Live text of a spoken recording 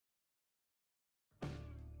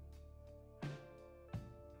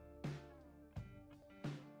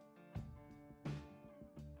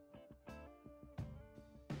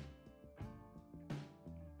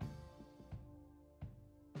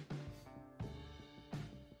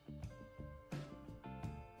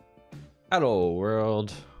Hello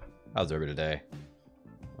world. How's everybody today?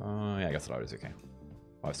 Yeah, I guess the audio's okay.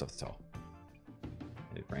 I have stuff to tell.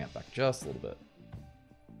 Maybe bring it back just a little bit.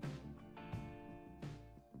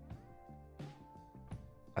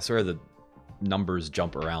 I swear the numbers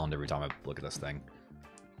jump around every time I look at this thing.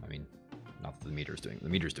 I mean, not that the meter's doing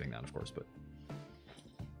that, of course, but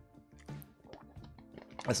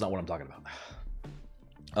that's not what I'm talking about.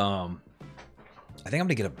 I think I'm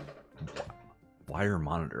gonna get a wider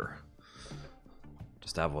monitor.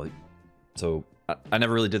 Just to have like, so I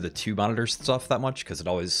never really did the 2 monitor stuff that much because it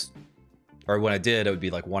always, or when I did, it would be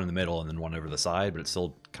like one in the middle and then one over the side, but it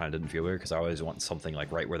still kind of didn't feel weird because I always want something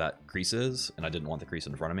like right where that crease is, and I didn't want the crease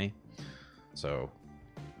in front of me. So,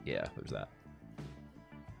 yeah, there's that.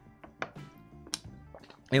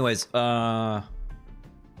 Anyways,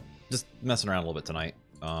 just messing around a little bit tonight.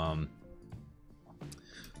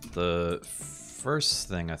 The first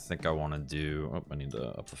thing I think I want to do, oh, I need to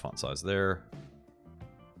up the font size there.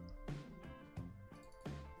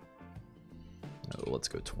 Oh, let's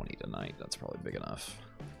go 20 tonight. That's probably big enough.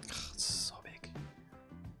 Ugh, it's so big.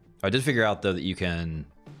 I did figure out though that you can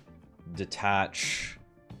detach.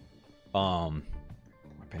 My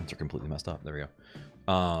pants are completely messed up. There we go.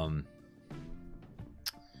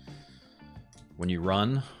 When you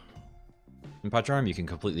run in PyCharm, you can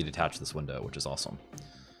completely detach this window, which is awesome.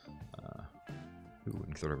 Ooh, we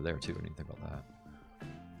can throw it over there too. I didn't think about that.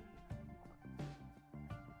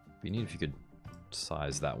 Be neat if you could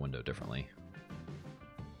size that window differently.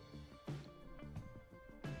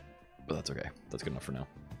 But that's okay. That's good enough for now.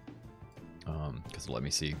 Because it'll let me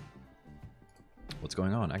see what's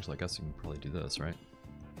going on. Actually, I guess you can probably do this, right?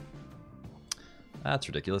 That's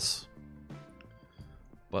ridiculous.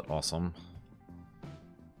 But awesome.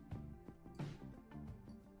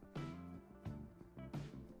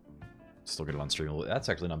 Still get it on stream. That's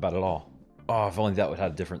actually not bad at all. Oh, if only that would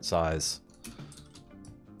have a different size.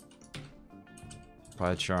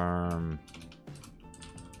 PyCharm.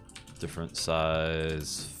 Different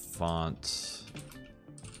size font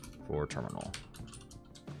for terminal.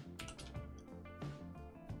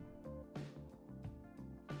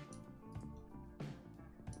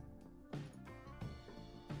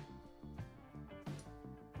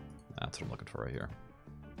 That's what I'm looking for right here.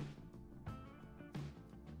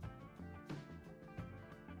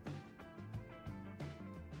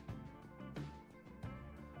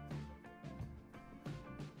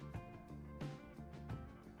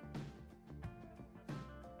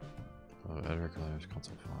 Editor colors,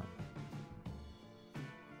 console font.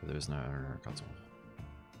 There's no editor console.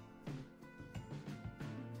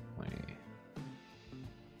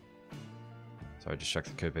 So I just checked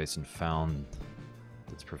the code base and found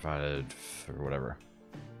that's provided for whatever.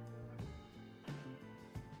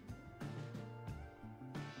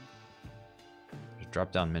 There's a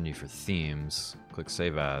drop down menu for themes. Click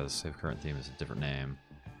save as. Save current theme as a different name.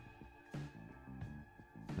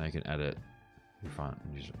 Now you can edit your font.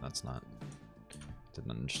 That's not.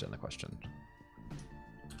 Didn't understand the question.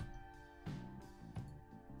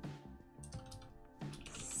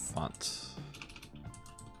 Font.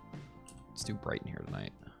 It's too bright in here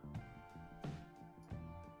tonight.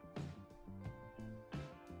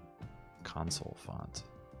 Console font.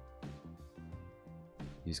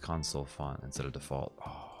 Use console font instead of default.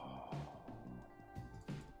 Oh.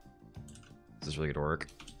 Is this really gonna work?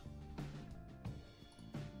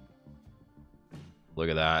 Look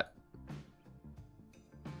at that.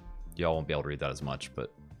 Y'all won't be able to read that as much,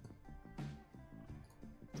 but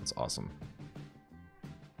that's awesome.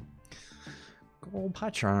 Gold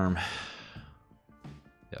PyCharm.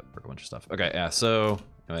 Yep, a bunch of stuff. Okay, yeah, so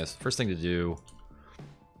anyways, first thing to do,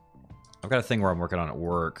 I've got a thing where I'm working on at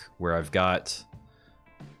work where I've got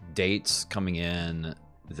dates coming in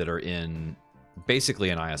that are in basically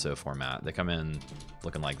an ISO format. They come in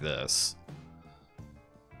looking like this.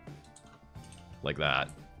 Like that.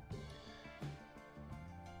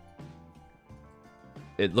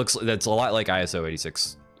 It looks, that's a lot like ISO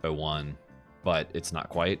 8601, but it's not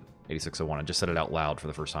quite 8601. I just said it out loud for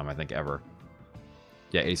the first time, I think, ever.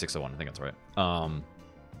 Yeah, 8601, I think that's right.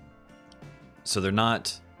 So they're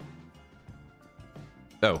not,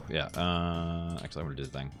 oh, yeah, actually I want to do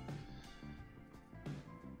the thing.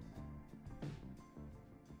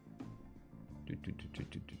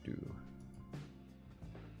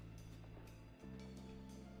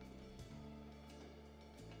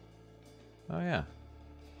 Oh, yeah.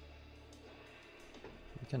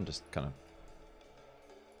 We can just kind of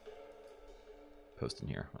post in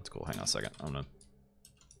here. That's cool. Hang on a second. I'm gonna.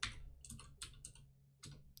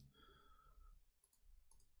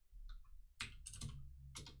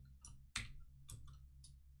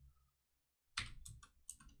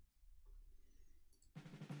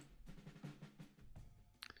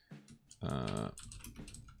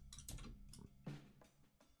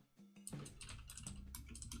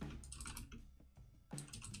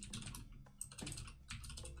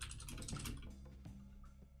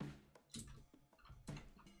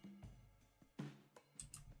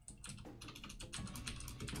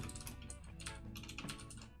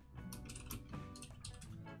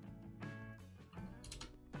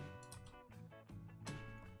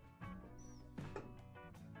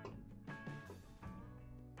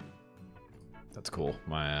 That's cool.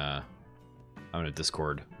 My I'm in a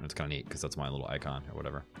Discord. It's kind of neat because that's my little icon or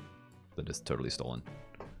whatever. That is totally stolen.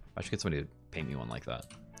 I should get somebody to paint me one like that.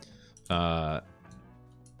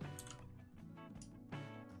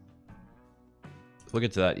 We'll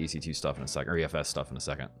get to that EC2 stuff in a second, or EFS stuff in a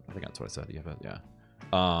second. I think that's what I said, EFS, yeah.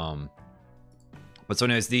 But so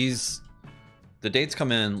anyways, the dates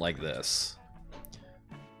come in like this.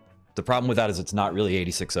 The problem with that is it's not really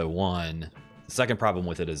 8601. The second problem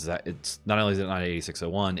with it is that it's not only is it not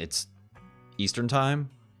 8601, it's Eastern time.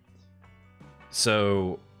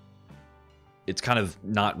 So it's kind of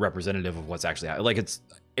not representative of what's actually happening. Like, it's,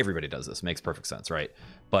 everybody does this, makes perfect sense, right?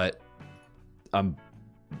 But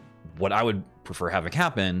what I would prefer having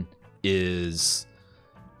happen is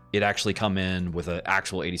it actually come in with an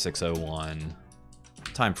actual 8601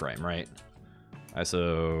 time frame, right?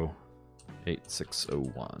 ISO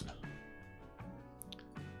 8601.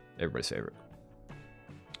 Everybody's favorite.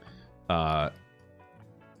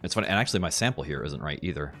 It's funny, and actually my sample here isn't right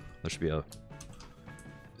either. There should be a...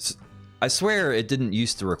 I swear it didn't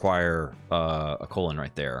used to require a colon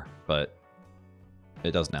right there, but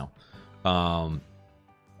it does now.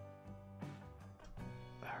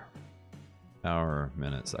 Hour,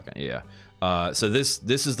 minute, second, yeah. So this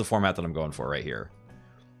is the format that I'm going for right here.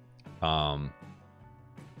 And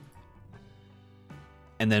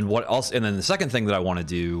then what else? And then the second thing that I want to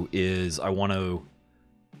do is I want to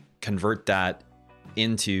convert that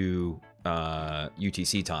into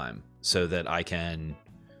UTC time so that I can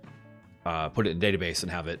put it in a database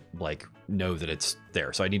and have it like know that it's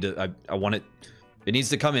there. So I need to, I want it, it needs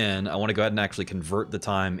to come in. I want to go ahead and actually convert the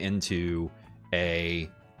time into a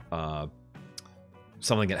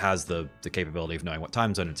something that has the capability of knowing what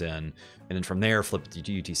time zone it's in, and then from there flip it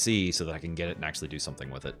to UTC so that I can get it and actually do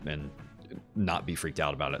something with it and not be freaked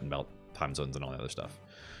out about it and about time zones and all the other stuff.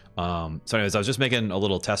 So anyways, I was just making a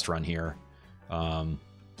little test run here.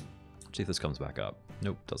 See if this comes back up.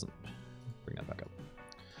 Nope, doesn't. Bring that back up.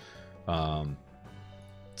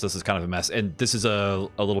 So this is kind of a mess, and this is a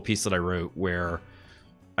little piece that I wrote where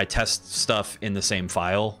I test stuff in the same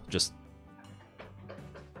file just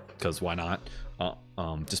because why not?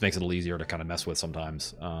 Just makes it a little easier to kind of mess with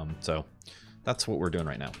sometimes. So that's what we're doing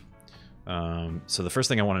right now. So the first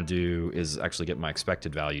thing I want to do is actually get my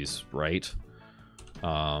expected values right.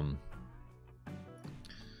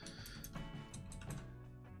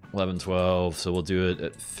 11, 12, so we'll do it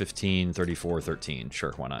at 15, 34, 13.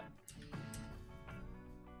 Sure, why not?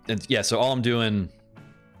 And yeah, so all I'm doing, and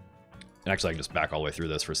actually I can just back all the way through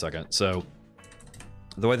this for a second. So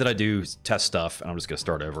the way that I do test stuff, and I'm just gonna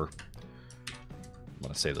start over. I'm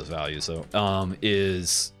gonna save those values. So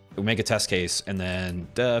is we make a test case and then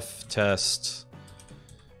def test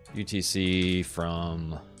UTC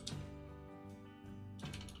from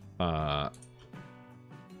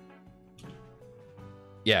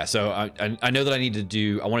yeah, so I know that I need to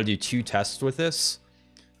do, I want to do two tests with this.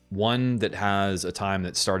 One that has a time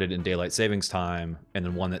that started in daylight savings time, and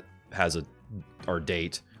then one that has our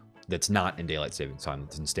date that's not in daylight savings time,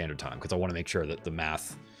 it's in standard time, because I want to make sure that the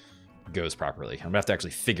math goes properly. I'm gonna have to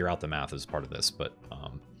actually figure out the math as part of this, but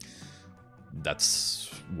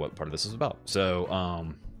that's what part of this is about.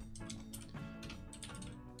 So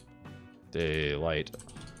daylight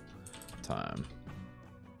time.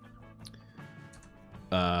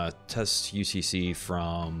 Test UTC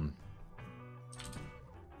from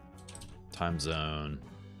time zone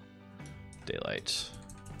daylight.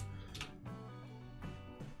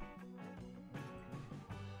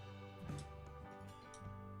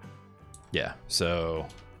 Yeah, so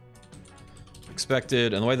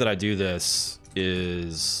expected, and the way that I do this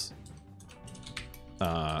is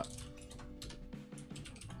can't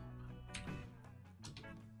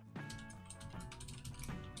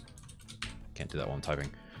do that while I'm typing.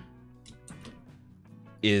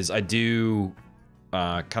 Is I do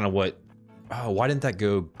kind of what, oh, why didn't that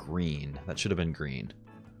go green? That should have been green.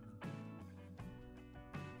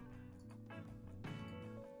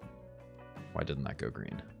 Why didn't that go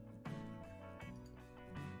green?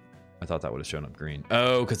 I thought that would have shown up green.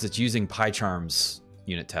 Oh, because it's using PyCharm's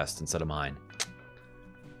unit test instead of mine.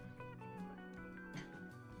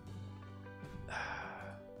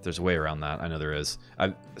 There's a way around that. I know there is.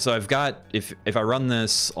 So I've got, if I run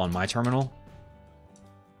this on my terminal,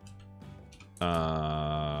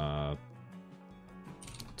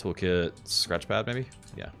 toolkit scratchpad maybe,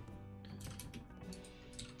 yeah.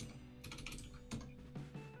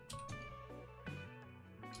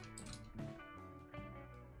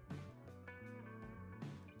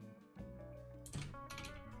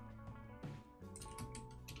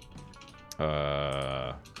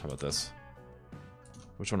 How about this?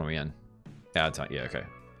 Which one are we in? Yeah, yeah, okay.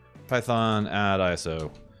 Python add ISO.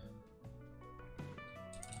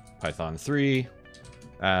 Python 3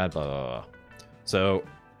 add blah, blah, blah. So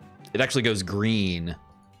it actually goes green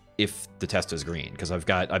if the test is green, because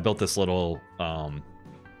I built this little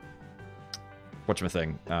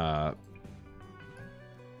whatchamacallit,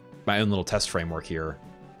 my own little test framework here.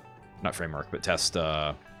 Not framework, but test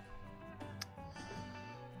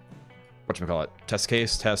whatchamacallit, test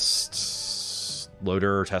case, test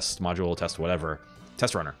loader, test module, test whatever,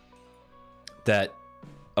 test runner that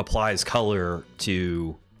applies color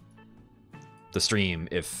to the stream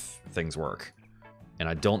if things work. And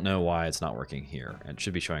I don't know why it's not working here. It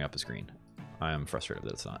should be showing up as green. I am frustrated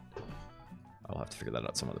that it's not. I'll have to figure that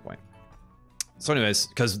out some other point. So anyways,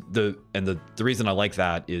 because the reason I like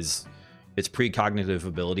that is it's precognitive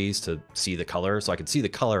abilities to see the color. So I can see the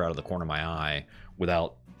color out of the corner of my eye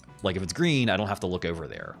without, like, if it's green, I don't have to look over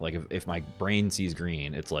there. Like if my brain sees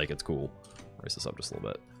green, it's like, it's cool. Raise this up just a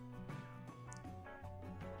little bit.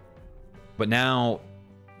 But now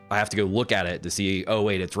I have to go look at it to see, oh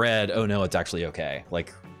wait, it's red. Oh no, it's actually okay.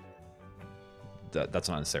 Like that's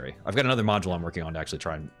not necessary. I've got another module I'm working on to actually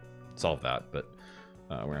try and solve that, but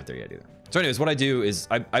we're not there yet either. So anyways, what I do is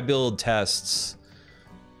I build tests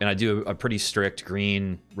and I do a pretty strict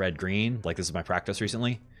green, red, green. Like this is my practice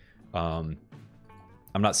recently. I'm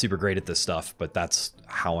not super great at this stuff, but that's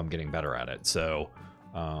how I'm getting better at it. So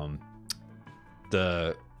I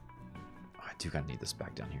do kind of need this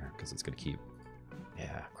back down here because it's going to keep.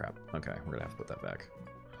 Yeah, crap. Okay, we're gonna have to put that back.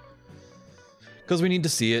 Because we need to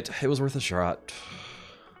see it. It was worth a shot.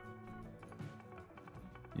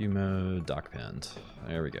 Umode dock pinned.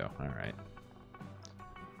 There we go. Alright.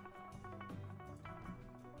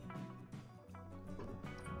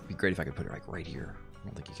 It'd be great if I could put it like right here. I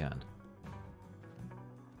don't think you can.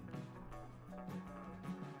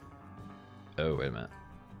 Oh, wait a minute.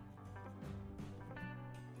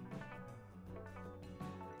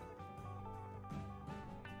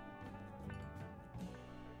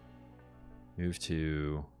 Move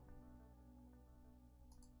to...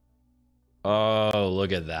 Oh,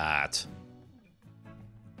 look at that.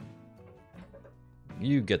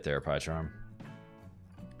 You get there, PyCharm.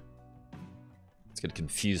 It's going to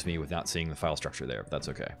confuse me with not seeing the file structure there, but that's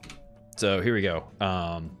okay. So here we go.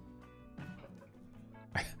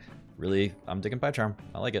 Really, I'm digging PyCharm.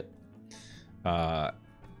 I like it.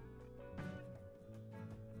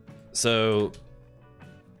 So...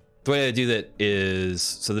 the way I do that is,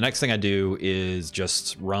 so the next thing I do is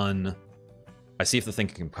just run, I see if the thing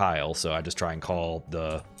can compile, so I just try and call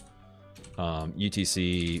the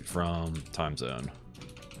UTC from time zone.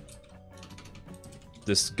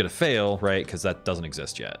 This is gonna fail, right? Because that doesn't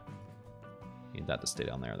exist yet. Need that to stay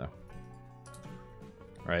down there though.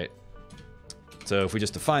 Right? So if we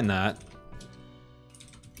just define that,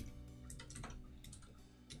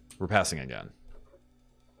 we're passing again.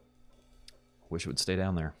 Wish it would stay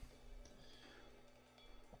down there.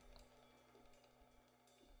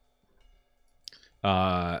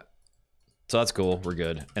 So that's cool, we're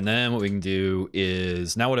good. And then what we can do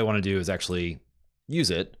is, now what I want to do is actually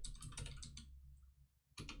use it.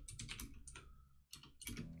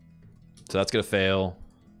 So that's gonna fail.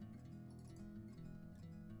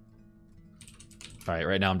 All right,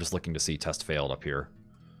 right now I'm just looking to see test failed up here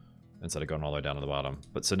instead of going all the way down to the bottom.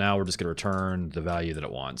 But so now we're just gonna return the value that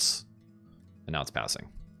it wants. And now it's passing.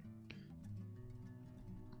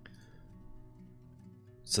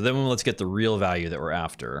 So then let's get the real value that we're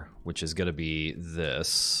after, which is going to be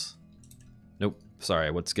this. Nope, sorry,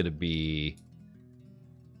 what's going to be...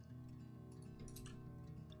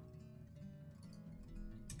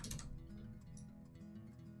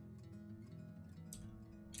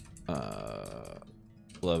 Uh,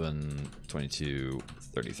 11, 22,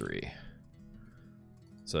 33.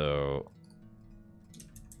 So...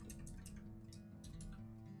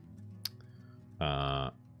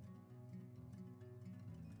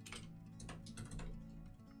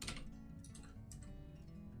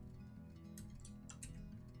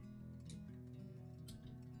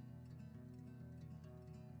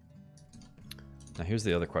 now here's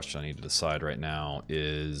the other question I need to decide right now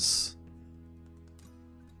is...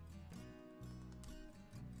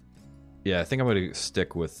 yeah, I think I'm going to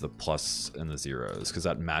stick with the plus and the zeros because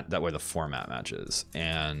that way the format matches.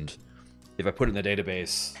 And if I put it in the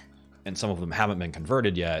database and some of them haven't been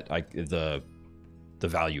converted yet, the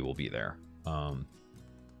value will be there. So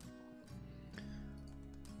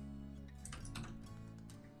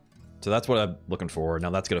that's what I'm looking for.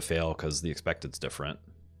 Now that's going to fail because the expected's different.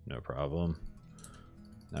 No problem.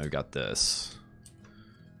 Now we've got this.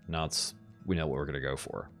 Now we know what we're going to go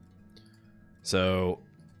for. So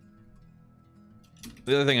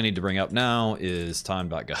The other thing I need to bring up now is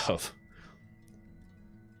time.gov.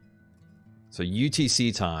 So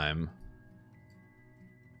UTC time.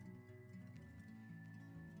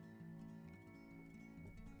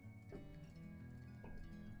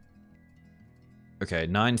 Okay,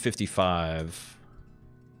 9:55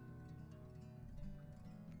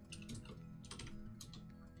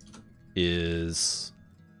 is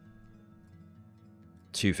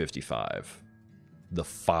 2:55 the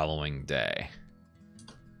following day.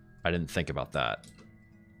 I didn't think about that.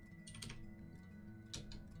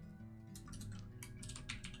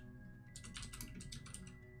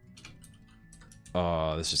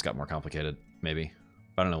 Oh, this just got more complicated, maybe.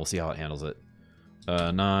 I don't know, we'll see how it handles it.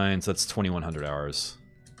 9, so that's 2100 hours.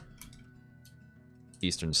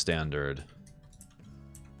 Eastern Standard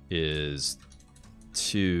is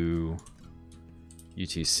 2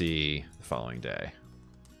 UTC the following day.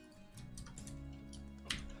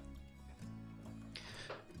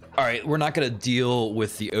 All right, we're not going to deal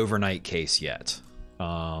with the overnight case yet.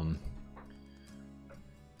 But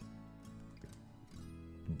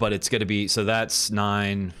it's going to be, so that's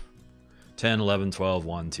 9, 10, 11, 12,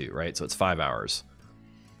 1, 2, right? So it's 5 hours.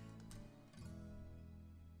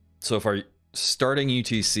 So if our starting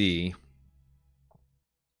UTC,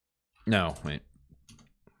 no, wait.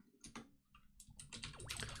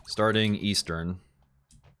 Starting Eastern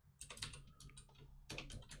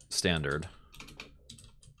Standard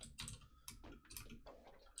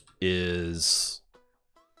is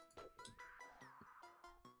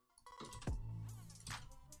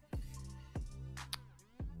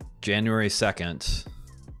January 2nd.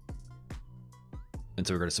 And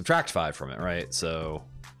so we're going to subtract 5 from it, right? So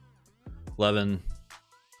 11,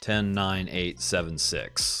 10, 9, 8, 7,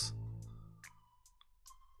 6.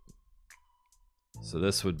 So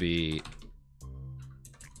this would be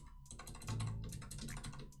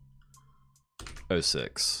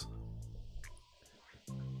 06.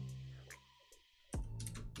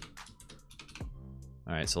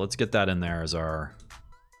 All right, so let's get that in there as our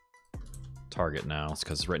target now,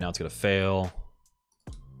 because right now it's going to fail.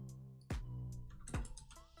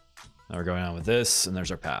 Now we're going on with this, and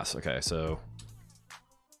there's our pass. Okay, so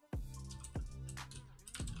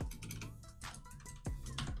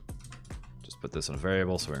just put this in a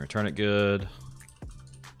variable so we can return it good.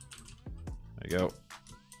 There you go.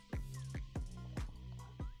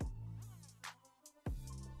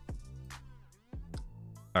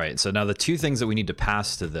 All right, so now the two things that we need to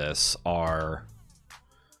pass to this are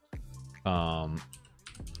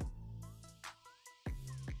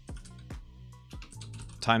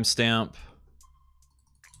timestamp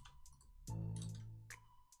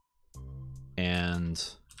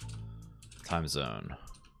and time zone.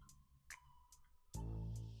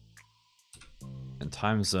 And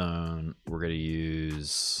time zone, we're going to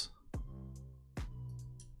use,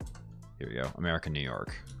 here we go, America, New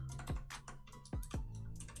York.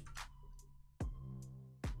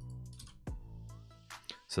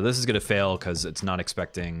 So this is going to fail because it's not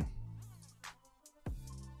expecting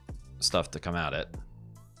stuff to come at it.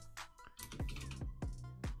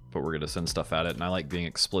 But we're going to send stuff at it, and I like being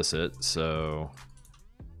explicit, so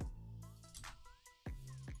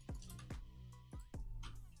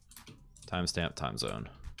timestamp, time zone.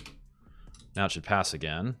 Now it should pass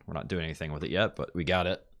again. We're not doing anything with it yet, but we got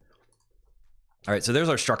it. All right, so there's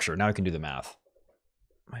our structure. Now we can do the math.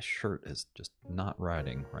 My shirt is just not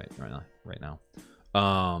riding right now.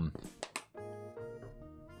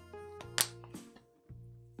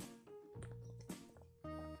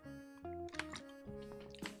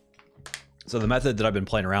 So the method that I've been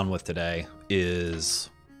playing around with today is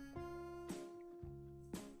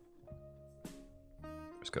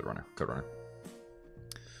just code runner.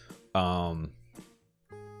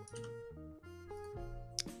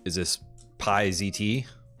 Is this PyZT?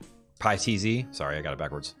 PyTZ? Sorry, I got it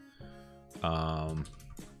backwards.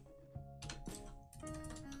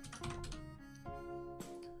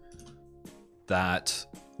 That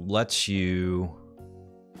lets you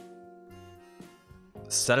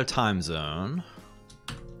set a time zone.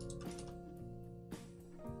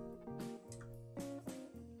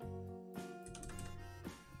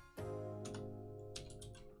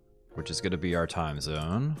 Which is going to be our time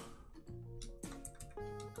zone.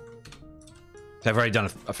 I've already done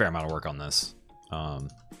a fair amount of work on this. And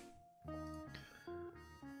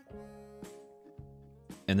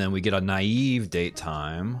then we get a naive date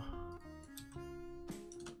time.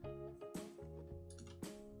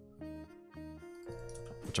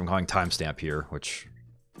 Which I'm calling timestamp here, which,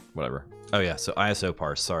 whatever. Oh yeah, so ISO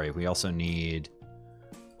parse, sorry. We also need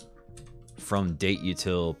from date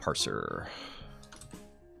util parser.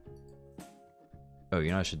 Oh, you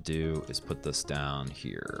know what I should do is put this down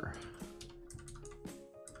here.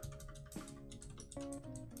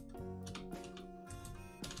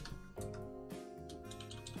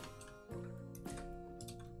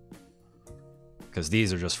 Because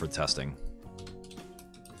these are just for testing.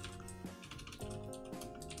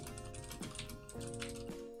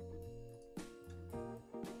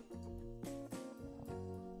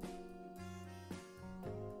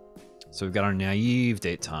 So we've got our naive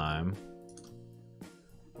date time.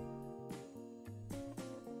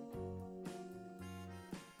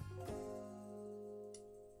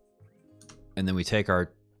 And then we take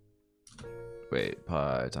our, wait,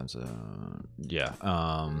 pi times, yeah.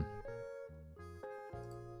 I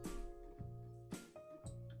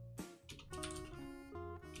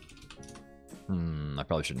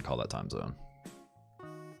probably shouldn't call that time zone.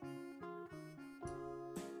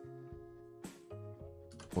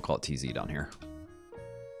 We'll call it TZ down here.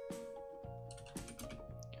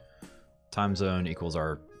 Time zone equals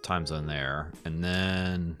our time zone there. And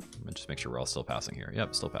then, let me just make sure we're all still passing here.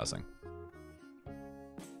 Yep, still passing.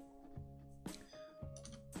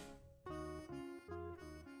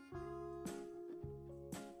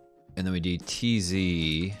 And then we do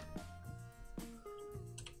TZ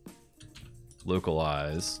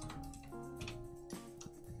localize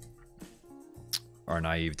our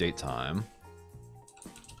naive date time.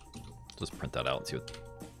 Just print that out and see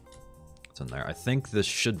what's in there. I think this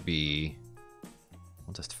should be,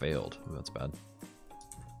 well, just failed. Ooh, that's bad.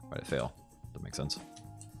 Why did it fail? That makes sense.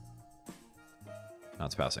 Now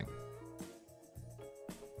it's passing.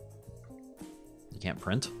 You can't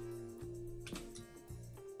print?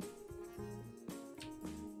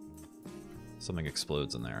 Something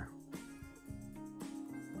explodes in there.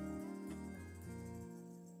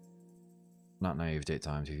 Not naive date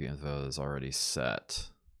time, TV info is already set.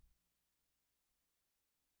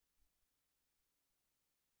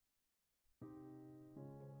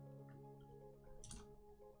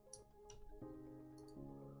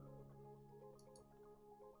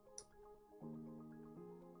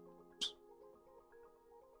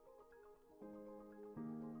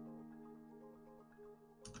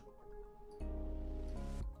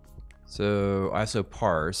 So ISO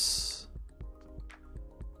parse.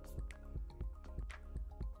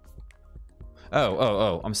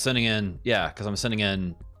 Oh, I'm sending in, yeah, because I'm sending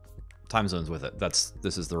in time zones with it. This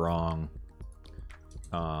is the wrong.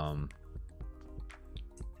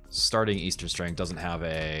 Starting Eastern string doesn't have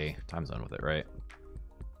a time zone with it, right?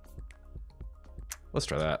 Let's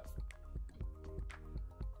try that.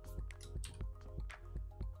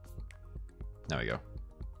 There we go.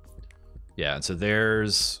 Yeah, and so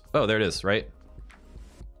there's, oh, there it is, right?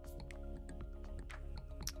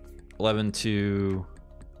 11 to,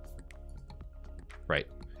 right.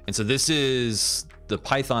 And so this is the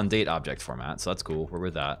Python date object format, so that's cool. We're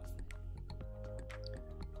with that.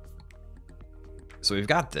 So we've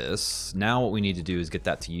got this. Now what we need to do is get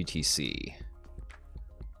that to UTC,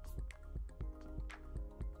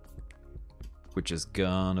 which is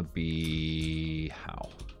gonna be how?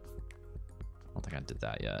 I don't think I did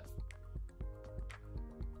that yet.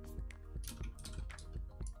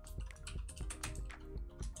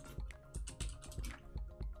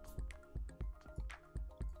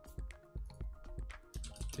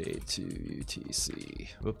 Date to UTC.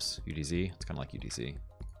 Whoops, UTC. It's kind of like UTC.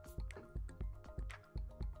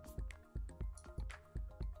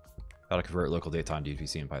 How to convert local date time to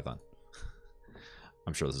UTC in Python.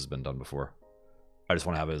 I'm sure this has been done before. I just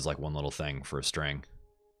want to have it as like one little thing for a string.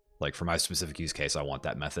 Like for my specific use case, I want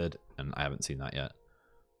that method, and I haven't seen that yet.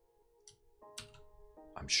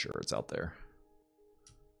 I'm sure it's out there.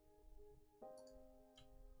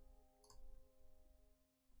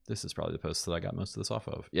 This is probably the post that I got most of this off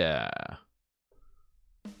of. Yeah.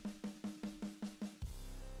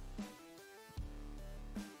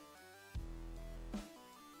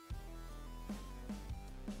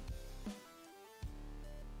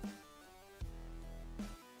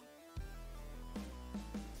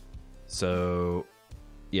 So,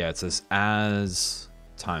 yeah, it says as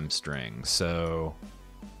time string. So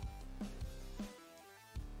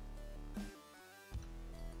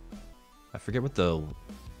I forget what the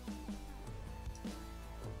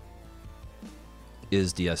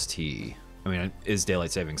is DST. I mean, it is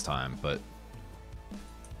daylight savings time, but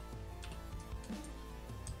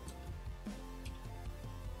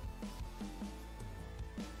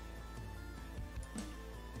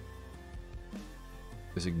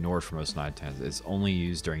is ignored for most night times. It's only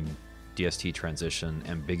used during DST transition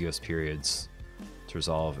ambiguous periods to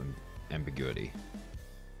resolve ambiguity.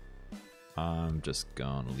 I'm just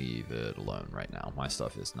gonna leave it alone right now. My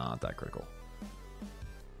stuff is not that critical.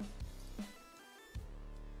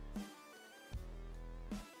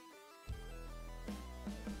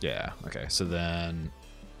 Yeah, okay, so then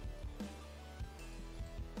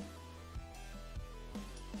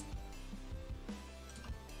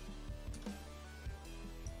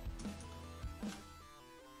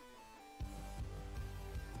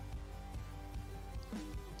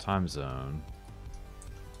time zone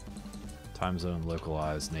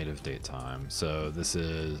localized native date time. So this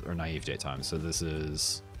is, or naive date time. So this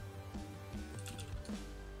is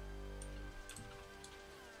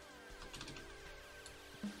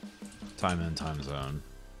time in, time zone.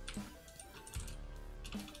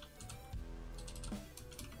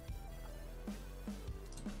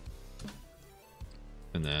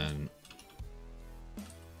 And then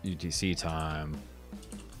UTC time.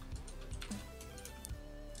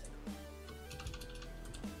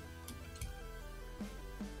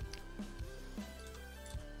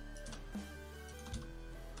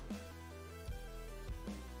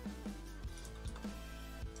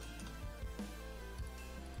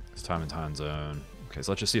 Time and time zone. Okay,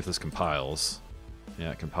 so let's just see if this compiles.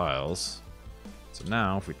 Yeah, it compiles. So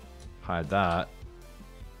now if we hide that,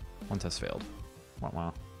 one test failed. Wow,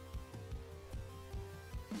 wow.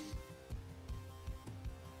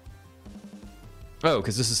 Oh,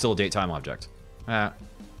 because this is still a date time object. Ah.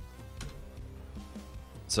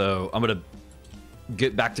 So I'm gonna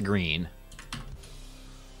get back to green,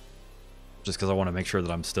 just because I want to make sure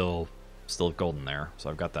that I'm still golden there. So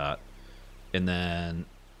I've got that, and then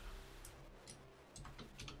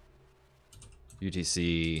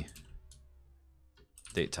UTC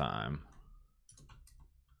date time.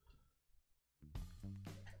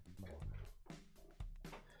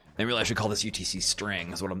 And really I should call this UTC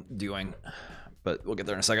string is what I'm doing, but we'll get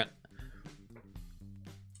there in a second.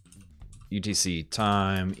 UTC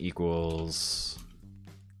time equals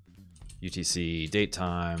UTC date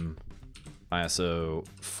time ISO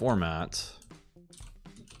format.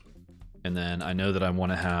 And then I know that I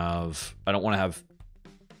want to have, I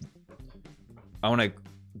want to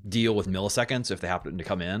deal with milliseconds. If they happen to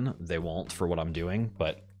come in, they won't for what I'm doing,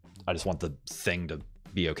 but I just want the thing to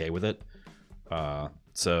be okay with it.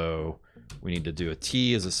 So we need to do a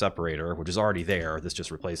T as a separator, which is already there. This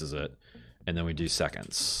just replaces it. And then we do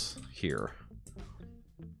seconds here.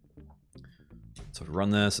 So if we run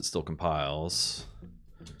this, it still compiles.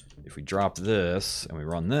 If we drop this and we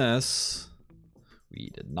run this, we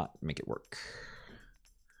did not make it work.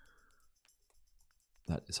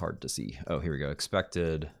 That is hard to see. Oh, here we go.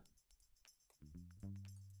 Expected.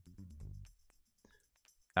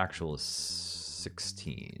 Actual is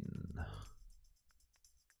 16.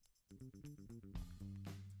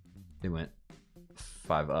 It went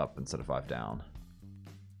 5 up instead of 5 down.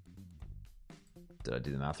 Did I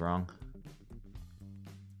do the math wrong?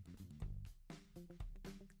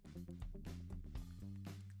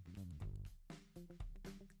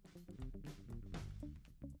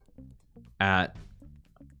 At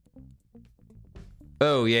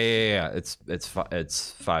oh yeah, it's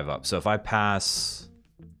 5 up. So if I pass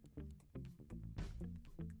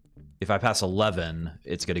 11,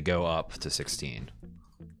 it's going to go up to 16.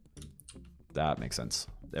 That makes sense.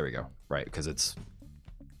 There we go. Right, because it's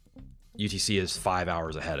UTC is 5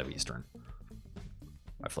 hours ahead of Eastern.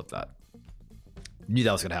 I flipped that. Knew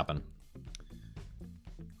that was going to happen.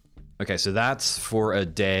 Okay, so that's for a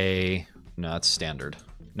day. No, that's standard.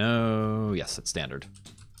 No, yes, it's standard.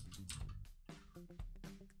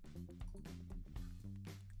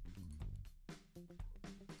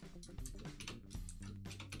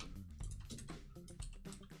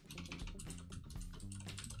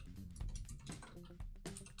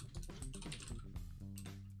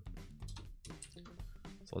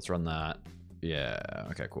 So let's run that. Yeah,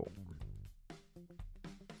 okay, cool.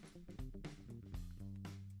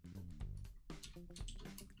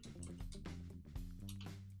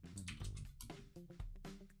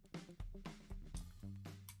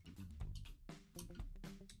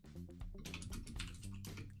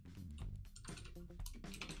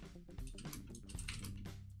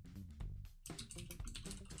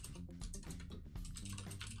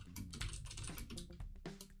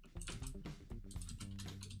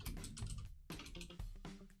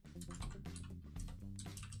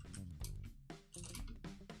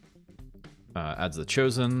 Adds the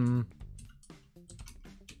chosen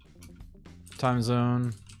time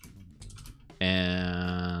zone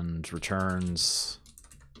and returns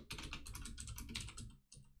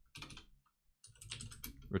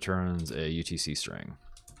a UTC string.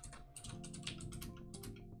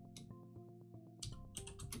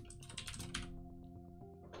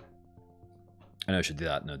 I know I should do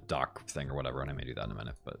that in a doc thing or whatever, and I may do that in a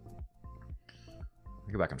minute, but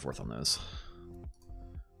I'll go back and forth on those.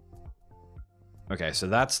 Okay, so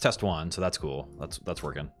that's test 1, so that's cool. That's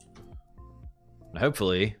working. And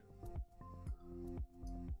hopefully...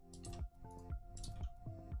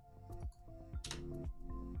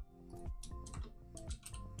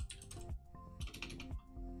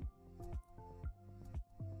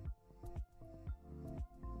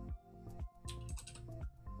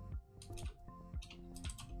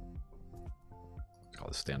 call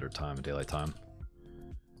this standard time and daylight time.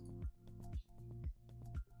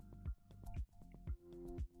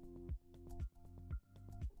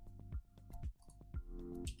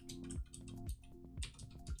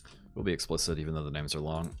 We'll be explicit even though the names are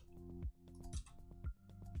long.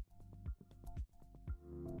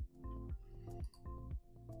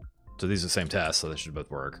 So these are the same tests, so they should both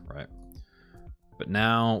work, right? But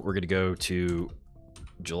now we're going to go to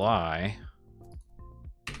July.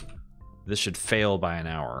 This should fail by an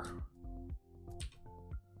hour.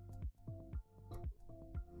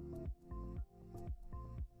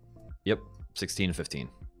 Yep, 16 and 15.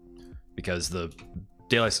 Because the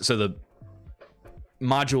daylight, so the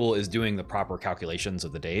module is doing the proper calculations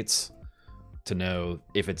of the dates to know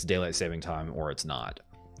if it's daylight saving time or it's not.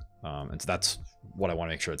 And so that's what I want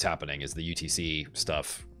to make sure it's happening, is the UTC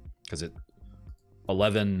stuff, because at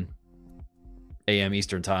 11 a.m.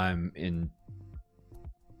 Eastern time in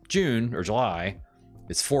June or July,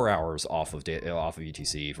 it's 4 hours off of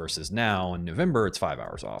UTC, versus now in November it's 5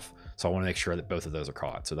 hours off. So I want to make sure that both of those are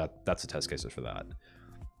caught. So that's the test cases for that.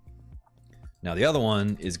 Now the other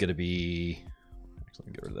one is going to be, actually, let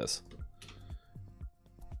me get rid of this.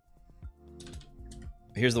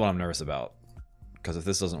 Here's the one I'm nervous about, because if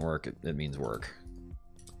this doesn't work, it means work.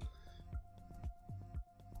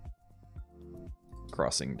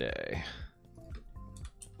 Crossing day.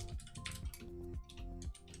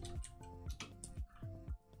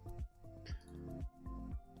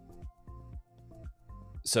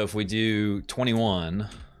 So if we do 21,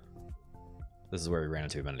 this is where we ran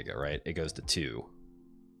into a minute ago, right? It goes to 2.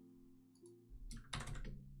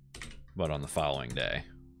 But on the following day.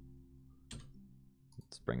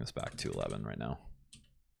 Let's bring this back to 11 right now.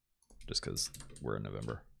 Just because we're in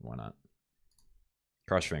November. Why not?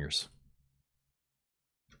 Cross your fingers.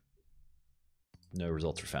 No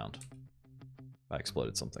results are found. I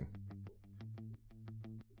exploded something.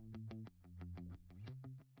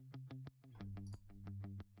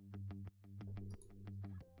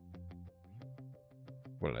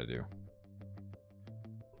 What did I do?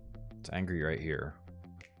 It's angry right here.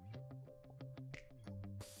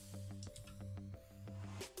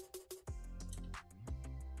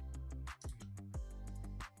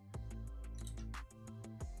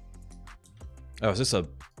 Oh, is this a...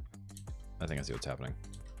 I think I see what's happening.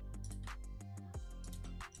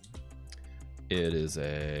 It is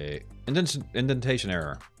a indentation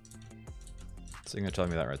error. It's going to tell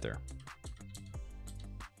me that right there.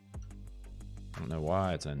 I don't know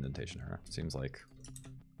why it's an indentation error. It seems like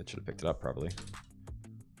it should have picked it up probably.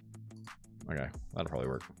 Okay, that'll probably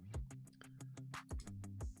work.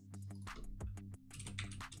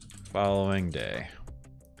 Following day.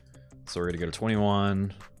 So we're going to go to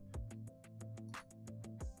 21.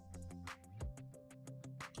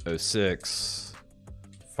 06.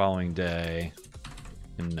 Following day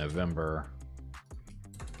in November.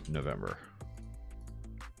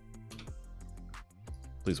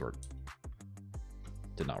 Please work.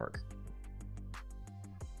 Did not work.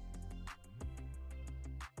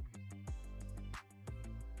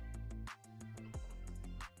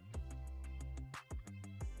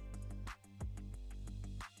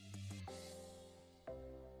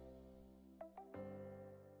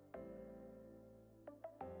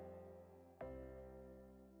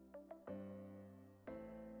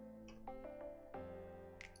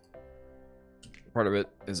 Part of it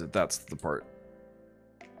is that that's the part.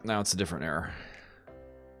 Now it's a different error.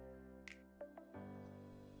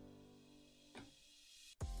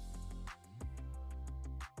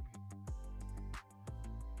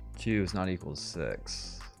 Q is not equal to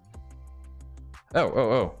 6.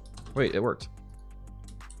 Oh. Wait, it worked.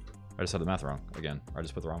 I just had the math wrong again. I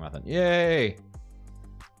just put the wrong math in. Yay!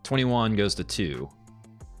 21 goes to 2.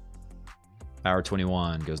 Hour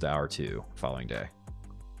 21 goes to hour 2 following day.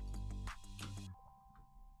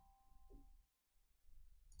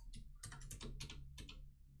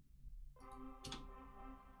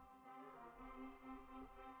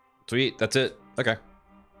 Sweet, that's it. Okay.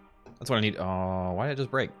 That's what I need. Oh, why did it just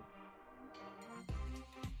break?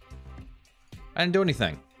 I didn't do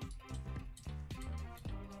anything.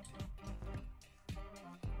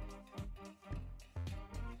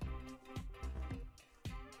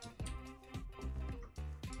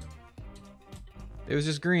 It was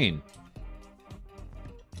just green.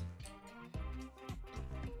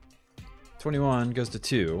 21 goes to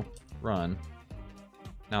 2. Run.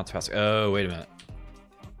 Now it's passing. Oh, wait a minute.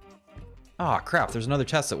 Ah, crap. There's another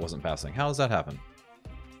test that wasn't passing. How does that happen?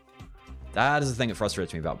 That is the thing that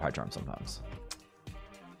frustrates me about PyCharm sometimes.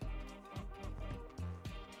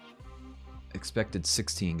 Expected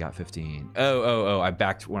 16, got 15. Oh, I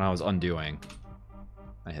backed when I was undoing.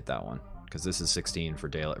 I hit that one. Because this is 16 for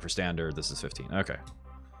daylight. For standard, this is 15. Okay.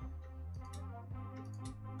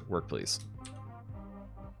 Work, please.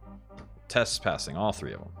 Tests passing, all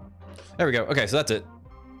 3 of them. There we go. Okay, so that's it.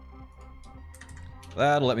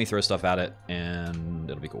 That'll let me throw stuff at it, and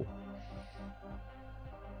it'll be cool.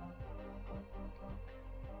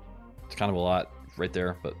 It's kind of a lot right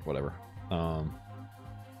there, but whatever.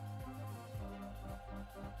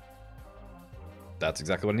 That's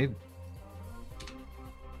exactly what I need.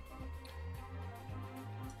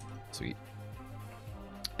 Sweet.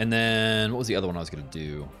 And then, what was the other one I was going to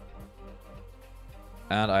do?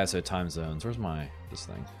 Add ISO time zones. Where's this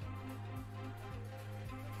thing?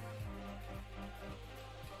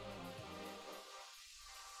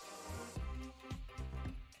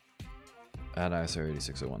 Add ISO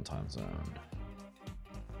 8601 time zone.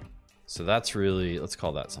 So that's really, let's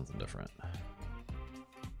call that something different.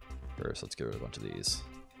 First, let's get rid of a bunch of these.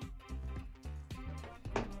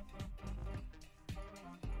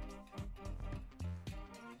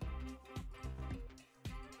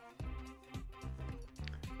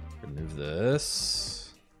 Remove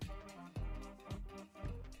this.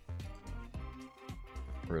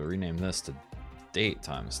 We're gonna rename this to date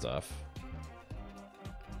time stuff.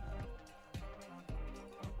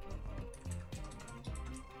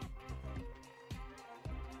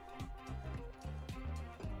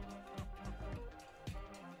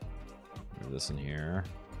 Move this in here.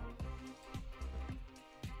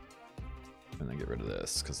 And then get rid of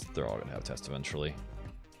this, because they're all gonna have tests eventually.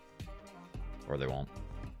 Or they won't.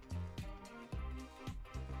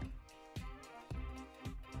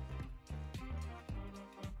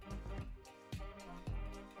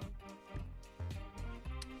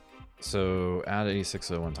 So add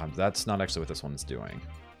 8601 times. That's not actually what this one's doing,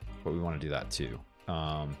 but we want to do that too.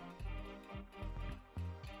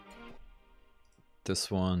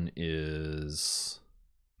 This one is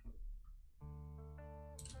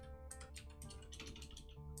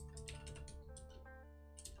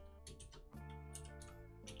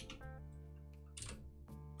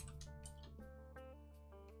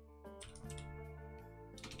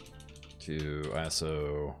to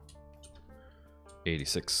ISO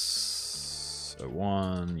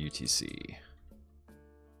 8601 UTC.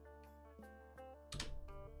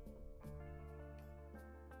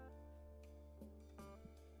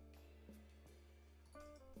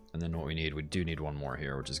 And then what we do need one more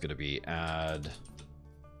here, which is going to be add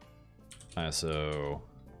ISO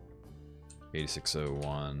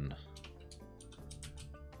 8601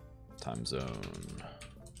 time zone.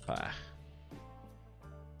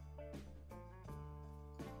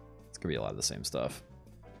 It's going to be a lot of the same stuff.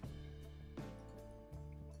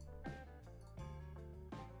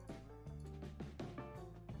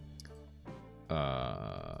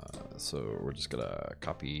 So we're just going to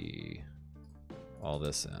copy all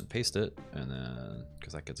this and paste it, and then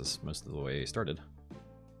because that gets us most of the way started.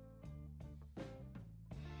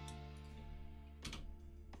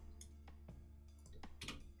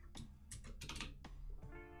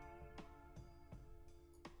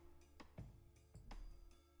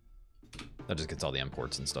 That just gets all the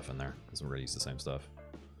imports and stuff in there because we're going to use the same stuff.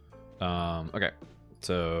 Okay,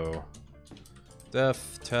 so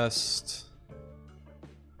def test.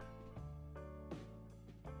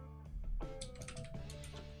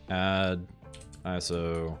 Add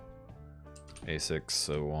ISO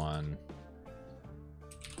 8601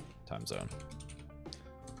 time zone.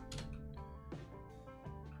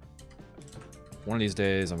 One of these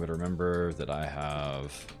days I'm going to remember that I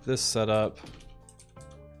have this set up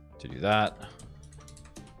to do that.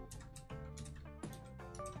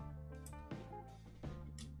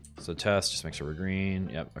 So test, just make sure we're green.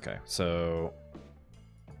 Yep, okay. So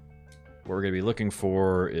what we're going to be looking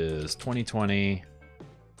for is 2020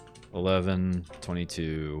 11,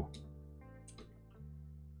 22.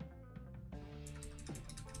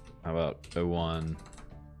 How about 01,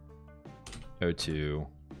 02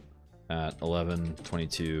 at 11,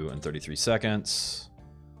 22, and 33 seconds.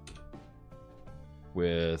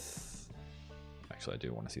 With, actually I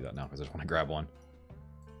do want to see that now because I just want to grab one.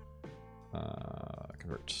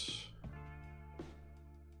 Convert.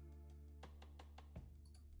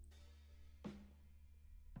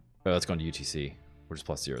 Oh, that's going to UTC. Which is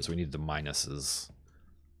plus 0, so we need the minuses.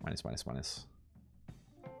 Minus. This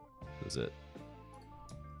is it.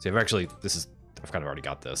 See, I've actually, I've kind of already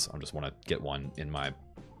got this. I just want to get one in my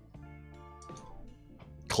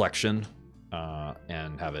collection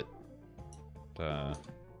and have it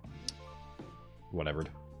whatevered.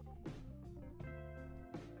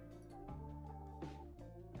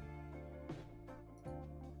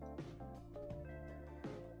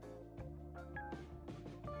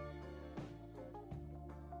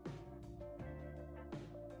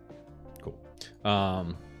 Cool.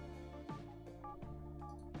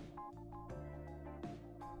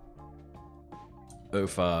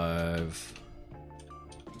 05.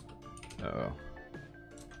 Uh-oh.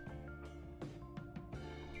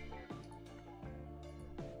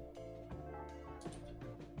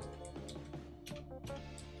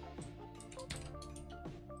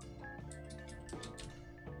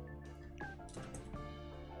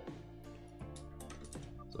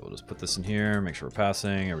 So we'll just put this in here, make sure we're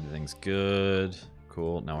passing, everything's good.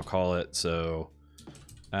 Cool, now I'll call it. So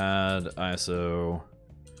add ISO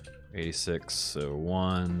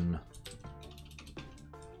 8601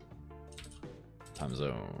 time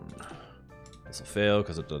zone. This will fail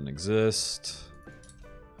because it doesn't exist.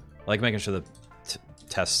 I like making sure the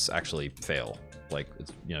tests actually fail. Like,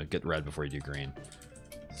 it's, you know, get red before you do green.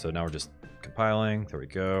 So now we're just compiling. There we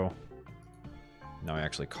go. Now I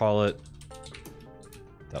actually call it.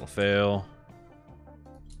 That'll fail.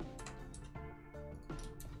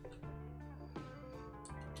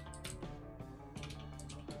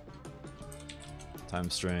 Time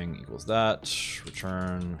string equals that.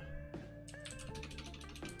 Return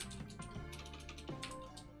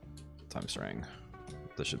time string.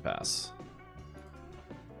 This should pass.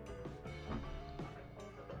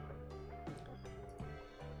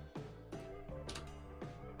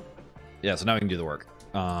 Yeah, so now we can do the work.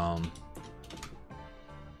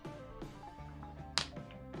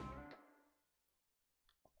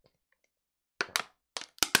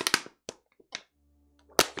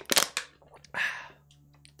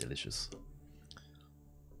 Delicious.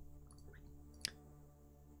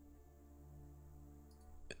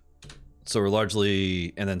 So we're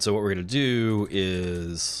largely, and then so what we're going to do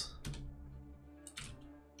is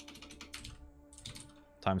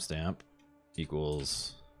timestamp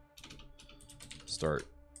equals start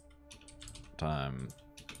time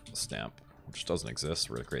stamp, which doesn't exist.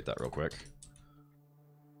 We're going to create that real quick.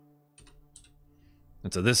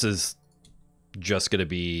 And so this is just going to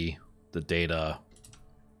be the data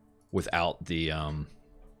without the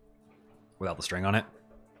string on it.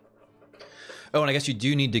 Oh, and I guess you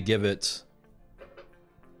do need to give it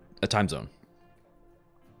a time zone,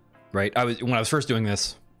 right? When I was first doing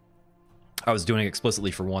this, I was doing it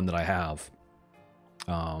explicitly for one that I have.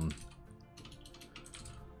 Or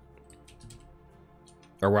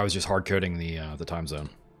where I was just hard coding the time zone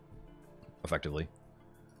effectively.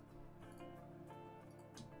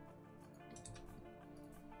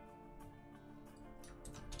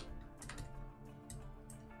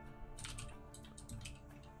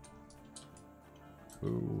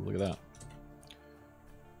 Ooh, look at that.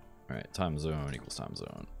 All right, time zone equals time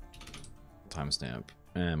zone. Timestamp,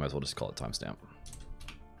 and might as well just call it timestamp.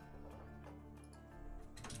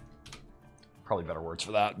 Probably better words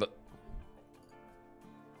for that, but.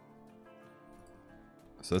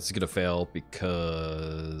 So this is gonna fail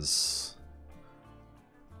because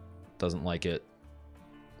it doesn't like it.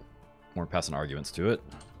 We're passing arguments to it.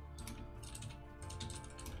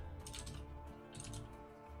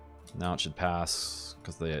 Now it should pass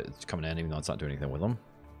because it's coming in even though it's not doing anything with them.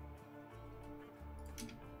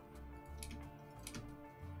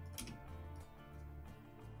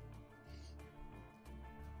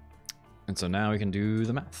 And so now we can do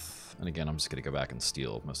the math. And again, I'm just gonna go back and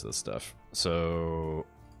steal most of this stuff. So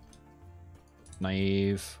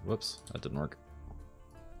naive, whoops, that didn't work.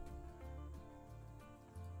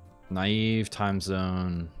 Naive time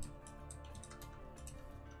zone.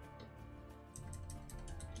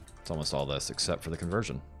 It's almost all this except for the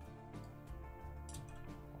conversion.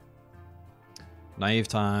 Naive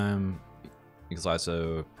time equals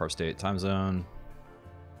ISO parse state time zone.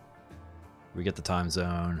 We get the time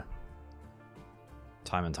zone.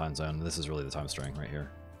 Time and time zone. This is really the time string right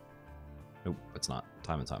here. Nope, it's not.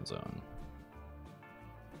 Time and time zone.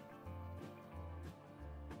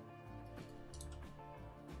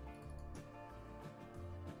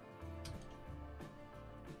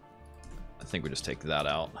 I think we just take that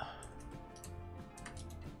out. All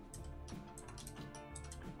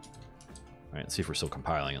right, let's see if we're still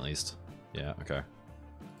compiling at least. Yeah, okay.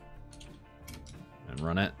 And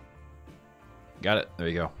run it. Got it. There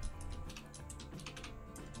you go.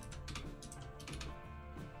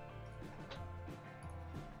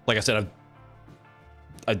 Like I said,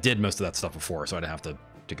 I did most of that stuff before, so I didn't have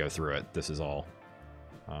to to go through it. This is all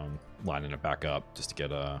lining it back up just to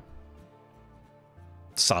get a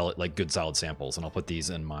solid, like good solid samples. And I'll put these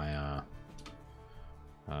in my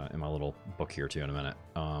little book here too in a minute.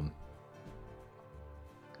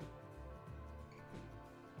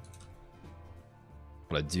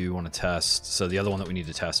 But I do want to test. So the other one that we need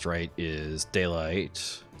to test, right, is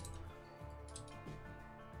daylight.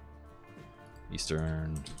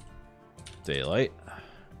 Eastern daylight,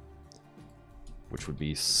 which would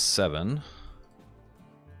be 7.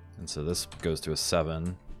 And so this goes to a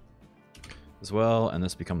 7 as well, and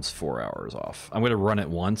this becomes 4 hours off. I'm going to run it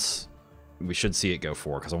once. We should see it go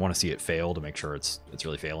 4 because I want to see it fail to make sure it's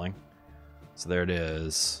really failing. So there it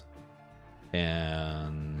is.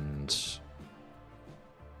 And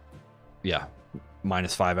yeah,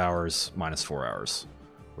 minus 5 hours, minus 4 hours,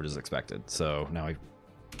 which is expected. So now we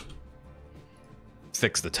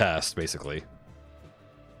fix the test, basically.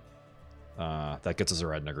 That gets us a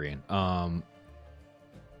red and a green. And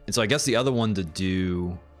so I guess the other one to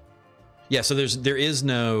do, yeah. So there is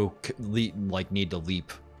no need to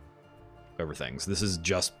leap over things. This is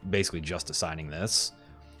just basically just assigning this,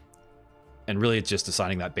 and really it's just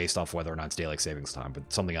assigning that based off whether or not it's daylight savings time.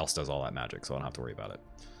 But something else does all that magic, so I don't have to worry about it.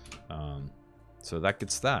 So that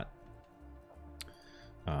gets that,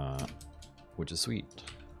 which is sweet.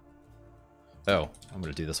 Oh, I'm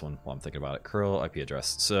gonna do this one while I'm thinking about it. Curl IP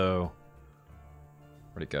address. So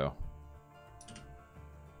where'd it go?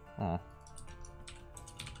 Oh,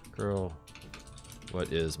 curl.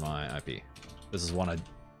 What is my IP? This is one I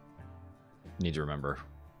need to remember.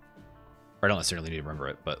 Or I don't necessarily need to remember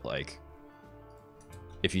it, but like,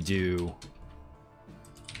 if you do,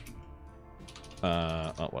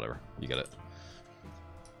 oh, whatever, you get it.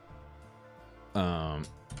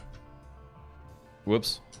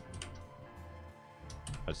 Whoops.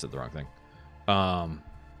 I just did the wrong thing. What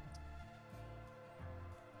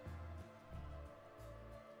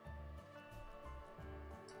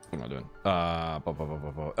am I doing?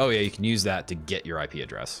 Oh yeah, you can use that to get your IP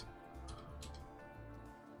address.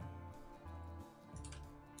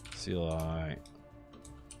 CLI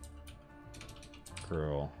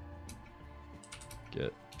curl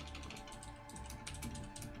get.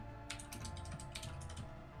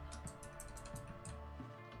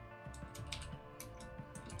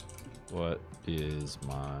 What is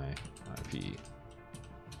my IP?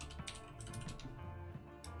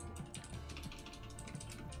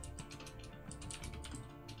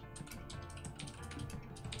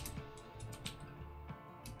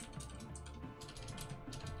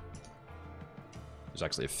 There's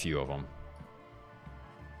actually a few of them.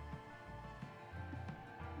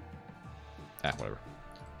 Whatever.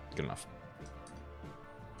 Good enough.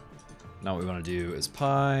 Now what we want to do is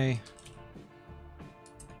pi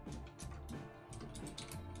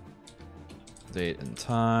date and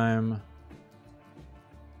time,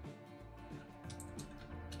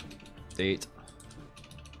 date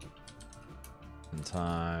and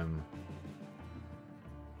time,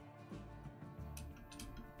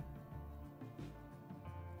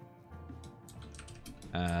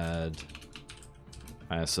 add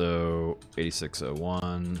ISO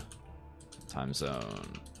 8601 time zone.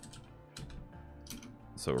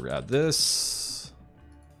 So we're gonna add this.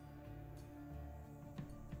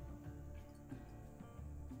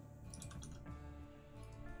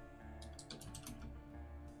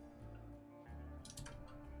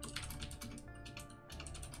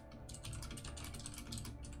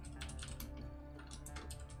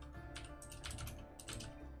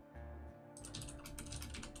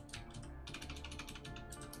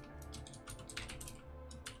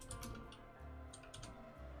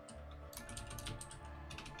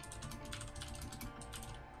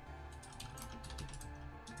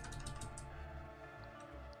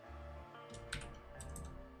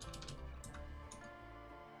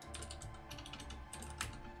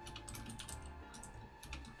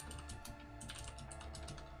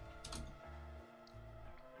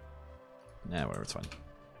 Nah, whatever, it's fine.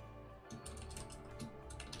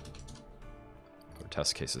 Put our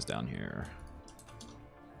test cases down here.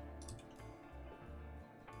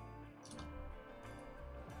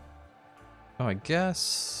 Oh, I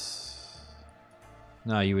guess...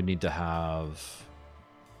 No, you would need to have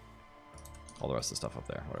all the rest of the stuff up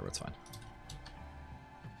there. Whatever, it's fine.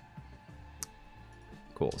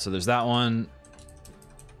 Cool, so there's that one.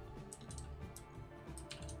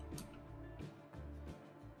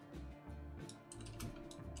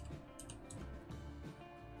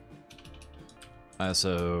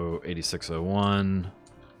 ISO 8601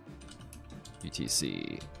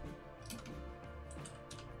 UTC.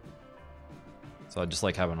 So I just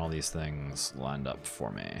like having all these things lined up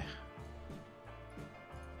for me.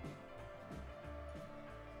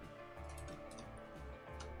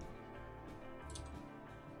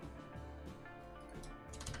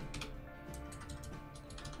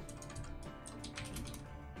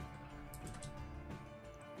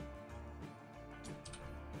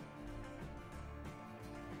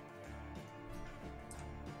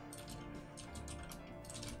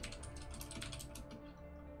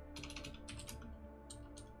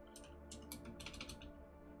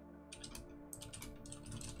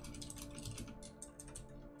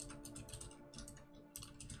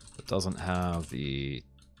 doesn't have the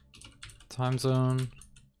time zone.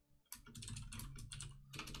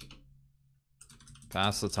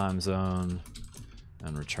 Pass the time zone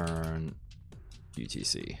and return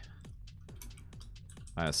UTC.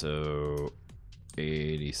 ISO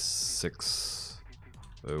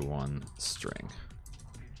 8601 string.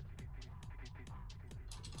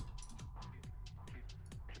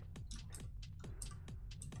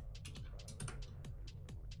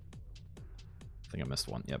 I think I missed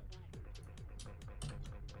one. Yep.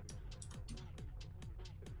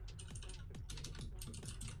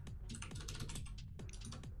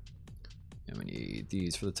 And we need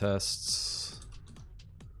these for the tests.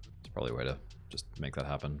 It's probably a way to just make that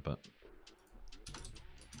happen, but...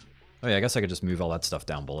 Oh yeah, I guess I could just move all that stuff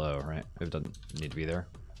down below, right? It doesn't need to be there.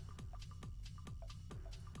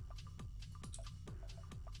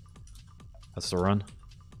 That's the run.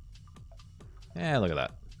 Yeah, look at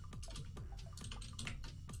that.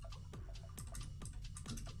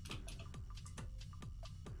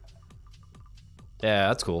 Yeah,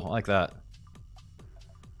 that's cool. I like that.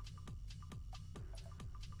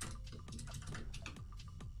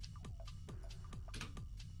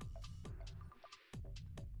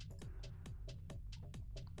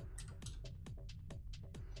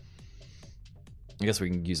 I guess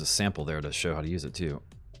we can use a sample there to show how to use it too.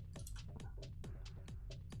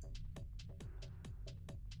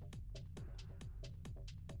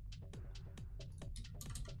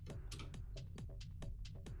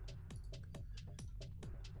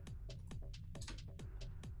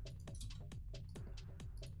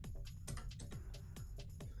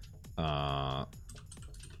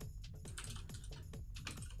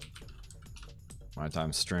 My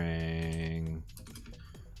time string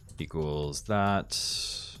equals that.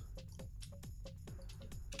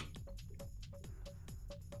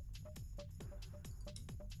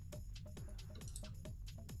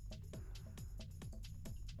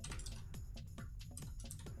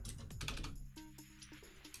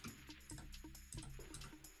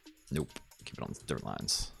 Nope. Keep it on different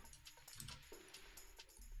lines.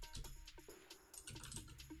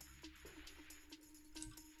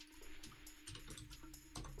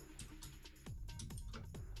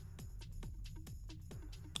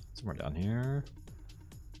 Somewhere down here.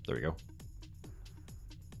 There we go.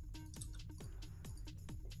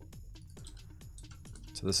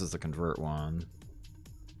 So this is the convert one.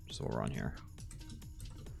 So we're on here.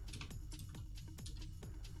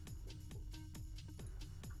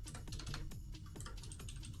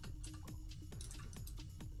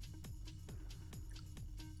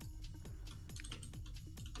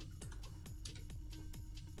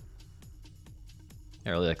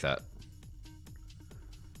 I really like that.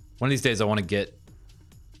 One of these days I want to get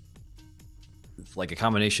like a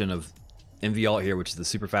combination of MVAlt here, which is the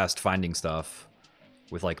super fast finding stuff,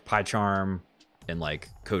 with like PyCharm and like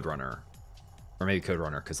CodeRunner. Or maybe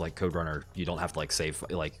CodeRunner, because like CodeRunner, you don't have to like save,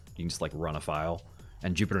 like you can just like run a file.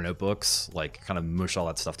 And Jupyter Notebooks, like kind of mush all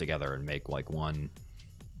that stuff together and make like one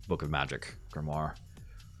book of magic grimoire.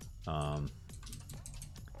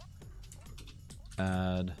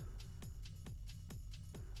 Add.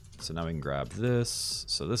 So now we can grab this.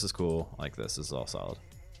 So this is cool. I like this. This is all solid.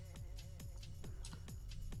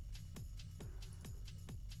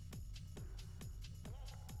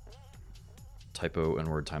 Typo and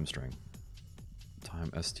word time string.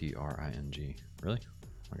 Time string. Really?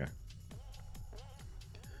 Okay.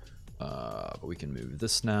 But we can move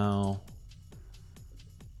this now.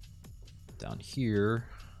 Down here.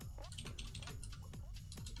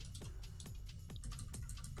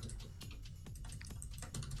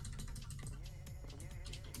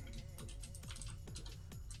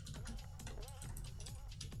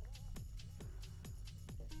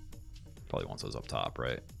 Probably wants those up top,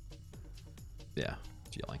 right? Yeah,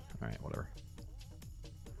 it's yelling. All right, whatever.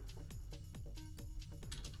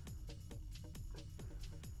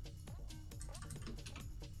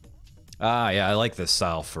 Ah, yeah, I like this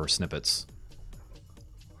style for snippets.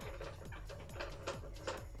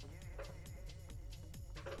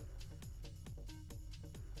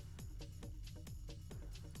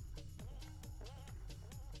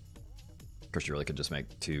 Of course, you really could just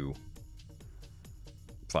make two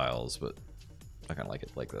files, but I kind of like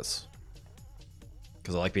it like this.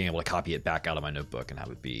 Because I like being able to copy it back out of my notebook and have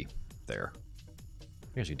it be there. I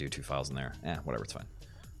can actually do two files in there. Whatever, it's fine.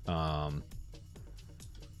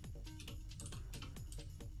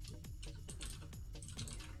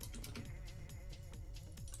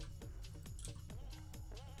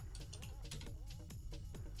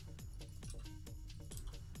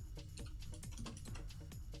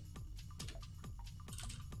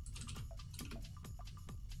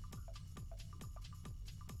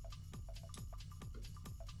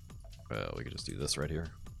 Well, we could just do this right here.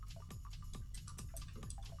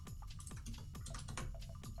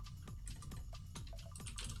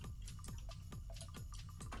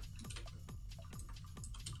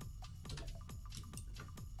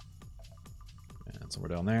 And somewhere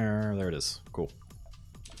down there, there it is. Cool.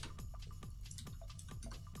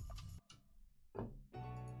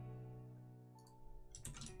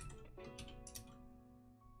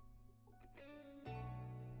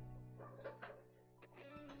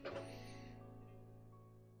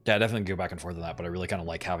 Yeah, I definitely go back and forth on that, but I really kind of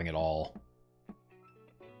like having it all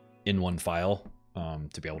in one file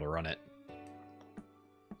to be able to run it.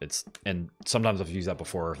 And sometimes I've used that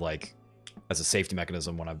before, like as a safety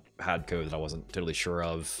mechanism when I've had code that I wasn't totally sure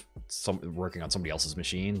of, working on somebody else's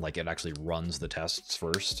machine. Like it actually runs the tests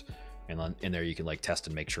first, and then in there you can like test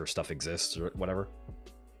and make sure stuff exists or whatever.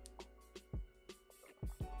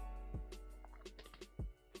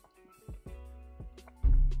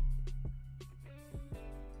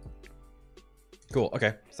 Cool.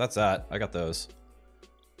 Okay, so that's that. I got those.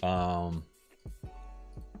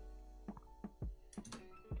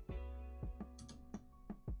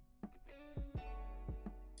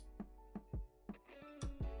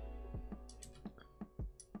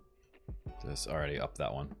 This already up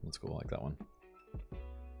that one. That's cool. I like that one.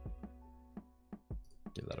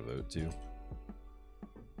 Give that a vote too.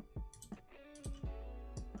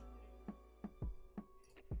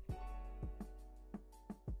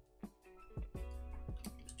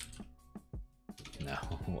 No,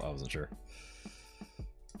 I wasn't sure.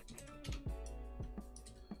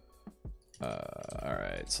 All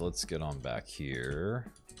right, so let's get on back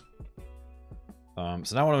here.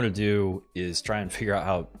 So now what I'm going to do is try and figure out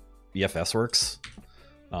how EFS works.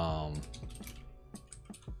 I've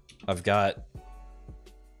got,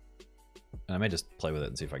 and I may just play with it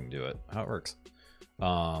and see if I can do it, how it works.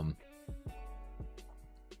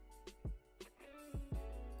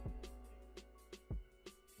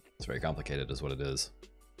 It's very complicated is what it is.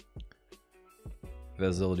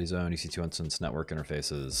 Visibility zone, EC2 instance, network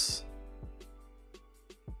interfaces.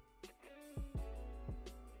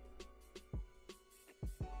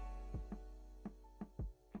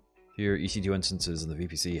 Here, EC2 instances in the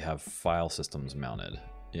VPC have file systems mounted.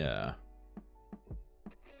 Yeah.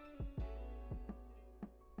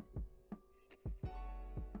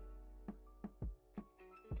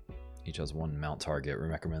 Each has one mount target. We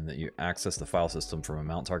recommend that you access the file system from a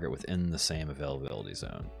mount target within the same availability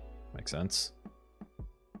zone. Makes sense?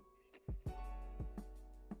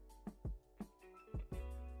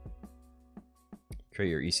 Create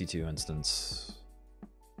your EC2 instance.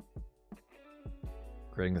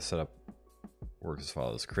 Creating the setup works as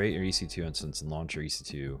follows. Create your EC2 instance and launch your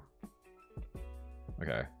EC2.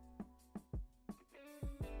 Okay.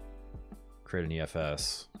 Create an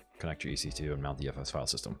EFS, connect your EC2, and mount the EFS file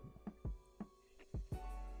system.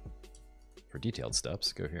 For detailed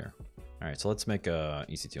steps, go here. All right, so let's make a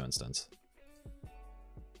EC2 instance.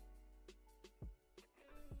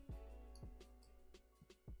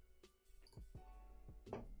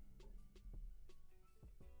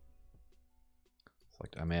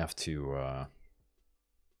 Like I may have to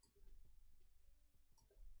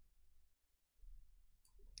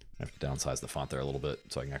downsize the font there a little bit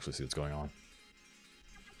so I can actually see what's going on.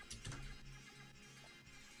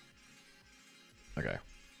 Okay,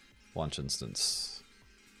 launch instance.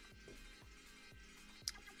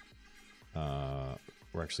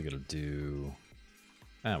 We're actually gonna do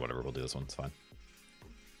whatever, we'll do this one, it's fine.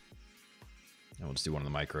 And we'll just do one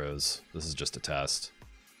of the micros. This is just a test.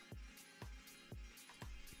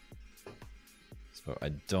 So I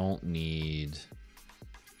don't need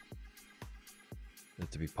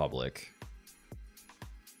it to be public.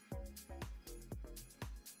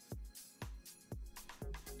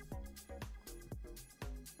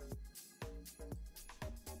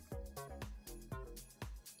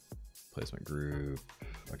 Placement group.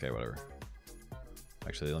 Okay, whatever.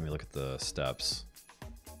 Actually, let me look at the steps.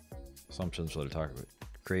 Assumptions related to talk about.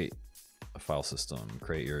 Create a file system.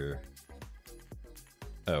 Create your.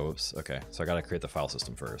 Oh, whoops. Okay, so I gotta create the file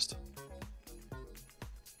system first.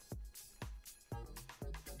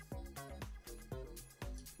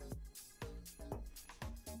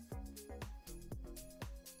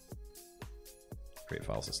 Create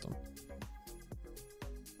file system.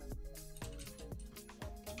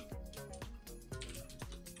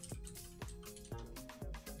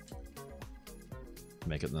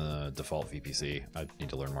 Make it in the default VPC. I need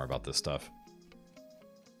to learn more about this stuff.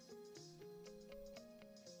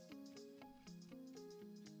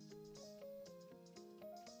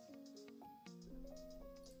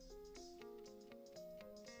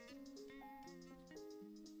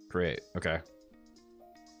 Create. Okay.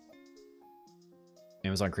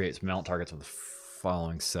 Amazon creates mount targets with the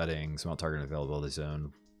following settings. Mount target availability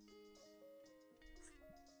zone.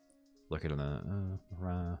 Look at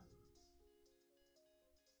the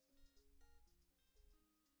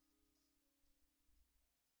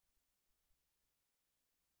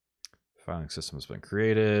filing system has been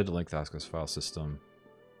created. Link to access file system.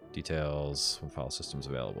 Details when file system is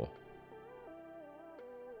available.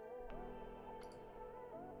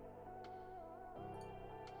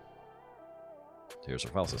 Here's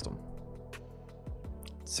our file system.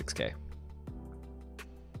 6K.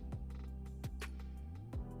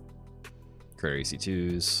 Create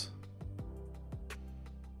EC2s.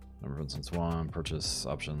 Number of instance 1. Purchase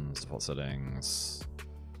options. Default settings.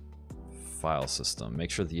 File system.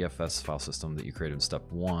 Make sure the EFS file system that you created in step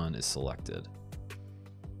 1 is selected.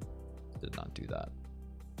 Did not do that.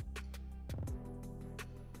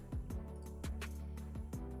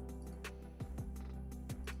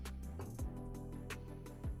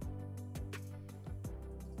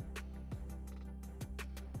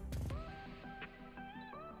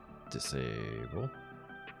 Disable.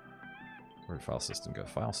 Where did file system go?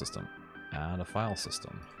 File system. Add a file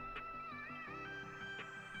system.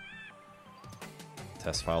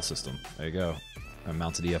 Test file system. There you go. I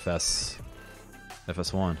mounted EFS.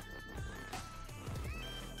 FS1.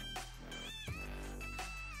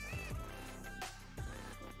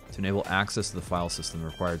 To enable access to the file system, the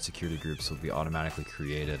required security groups will be automatically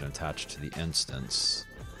created and attached to the instance.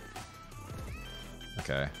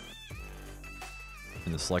 Okay.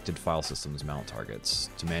 In the selected file system's mount targets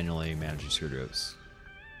to manually manage your security groups.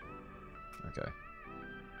 Okay.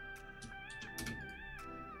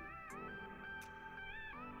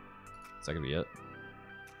 Is that gonna be it?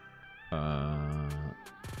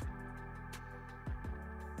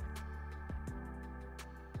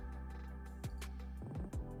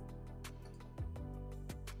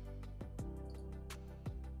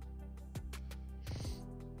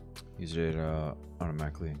 User data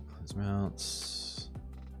automatically includes mounts.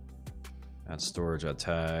 Add storage, add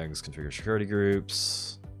tags, configure security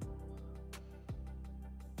groups.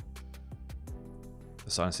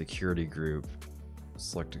 Assign a security group.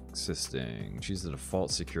 Select existing. Choose the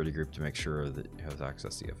default security group to make sure that you have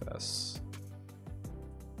access to EFS.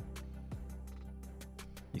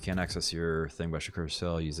 You can access your thing by secure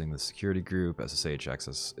cell using the security group. SSH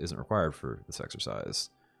access isn't required for this exercise.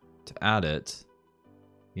 To add it,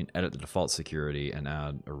 you can edit the default security and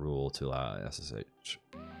add a rule to allow SSH.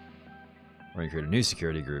 Or you create a new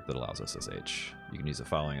security group that allows SSH. You can use the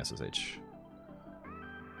following SSH.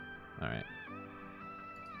 Alright.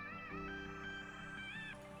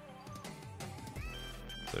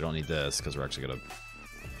 So we don't need this because we're actually going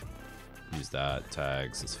to use that.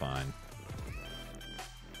 Tags, it's fine.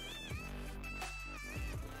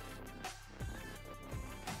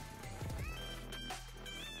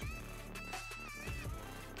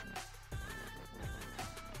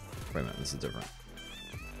 Wait a minute, this is different.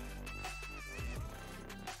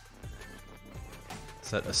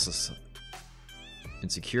 In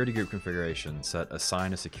security group configuration, set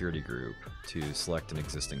assign a security group to select an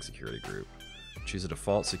existing security group. Choose a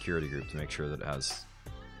default security group to make sure that it has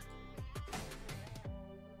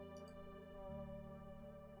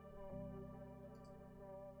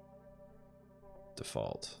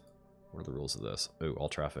default. What are the rules of this? Oh, all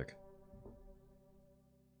traffic.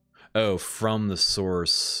 Oh, from the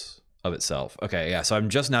source of itself. Okay, yeah, so I'm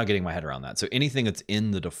just now getting my head around that. So anything that's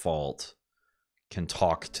in the default can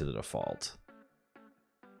talk to the default.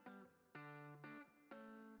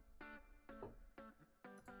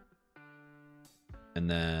 And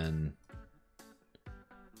then,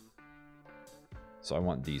 so I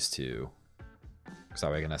want these two, because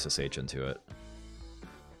that way I can SSH into it.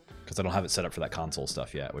 Because I don't have it set up for that console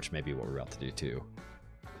stuff yet, which may be what we're about to do too.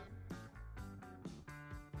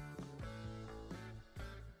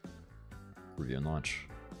 Review and launch.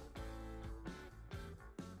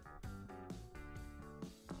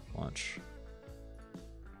 Launch.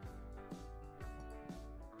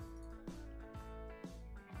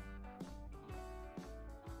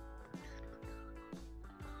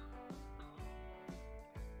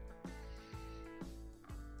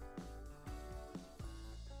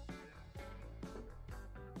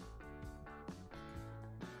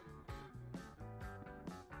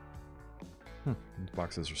 The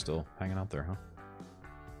boxes are still hanging out there, huh?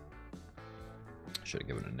 Should have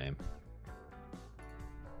given it a name.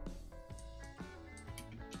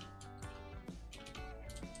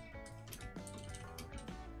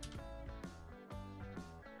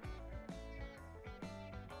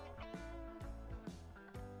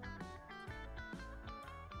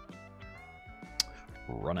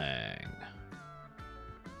 Running.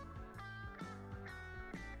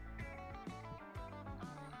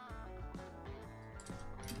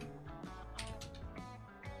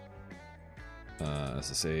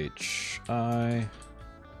 SSH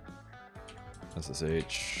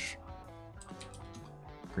SSH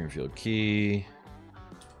Greenfield key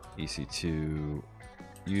EC2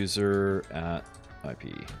 user at IP.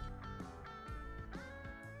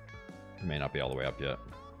 It may not be all the way up yet.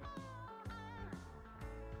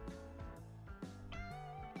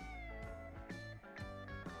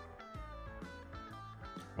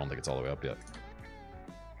 I don't think it's all the way up yet.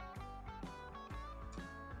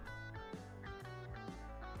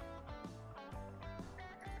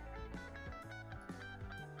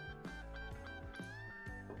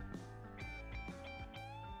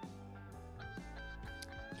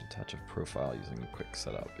 Attach a profile using quick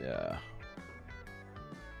setup, yeah.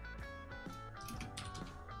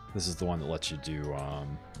 This is the one that lets you do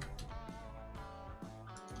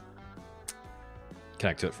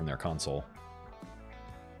connect to it from their console.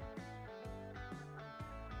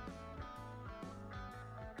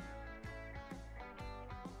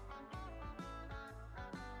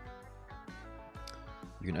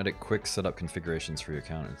 You can edit quick setup configurations for your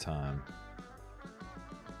account at a time.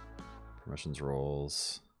 Permissions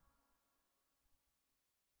roles.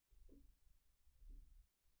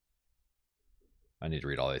 I need to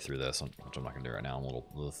read all the way through this, which I'm not going to do right now. I'm a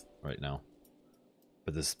little right now.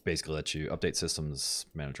 But this basically lets you update systems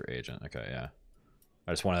manager agent. Okay, yeah.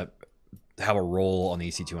 I just want to have a role on the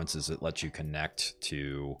EC2 instance that lets you connect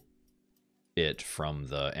to it from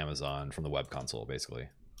the Amazon, from the web console, basically.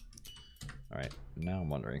 All right, now I'm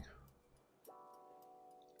wondering.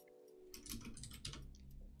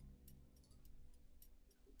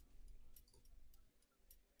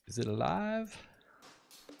 Is it alive?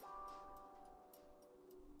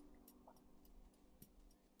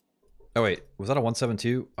 Oh wait, was that a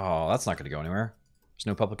 172? Oh, that's not going to go anywhere. There's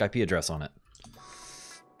no public IP address on it.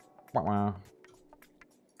 Wah-wah.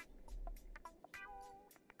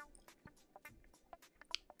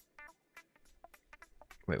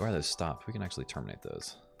 Wait, why are those stopped? We can actually terminate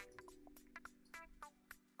those.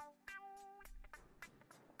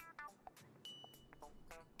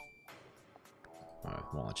 Alright,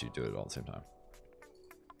 won't let you do it all at the same time.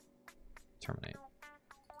 Terminate.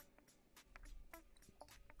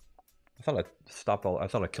 I thought I stopped all. I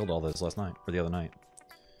thought I killed all those last night or the other night.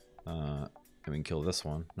 And we can kill this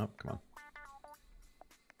one. Nope, come on.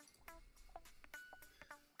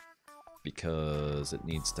 Because it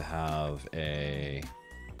needs to have a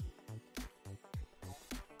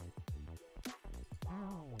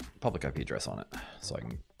public IP address on it, so I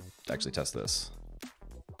can actually test this.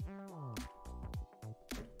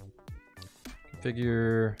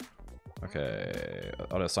 Configure. Okay,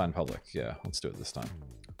 auto assign public. Yeah, let's do it this time.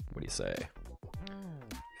 What do you say?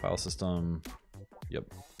 File system. Yep.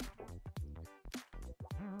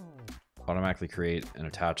 Automatically create and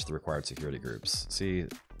attach the required security groups. See, to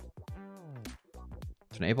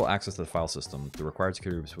enable access to the file system, the required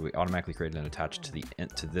security groups will be automatically created and attached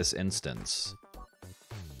to this instance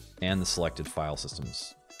and the selected file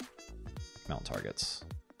system's mount targets.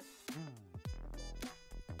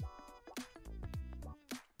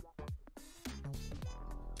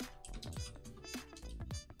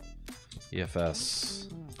 EFS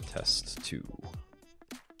test 2.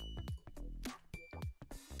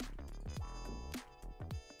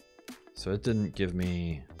 So it didn't give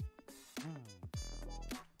me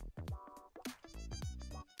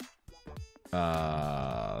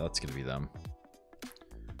that's gonna be them.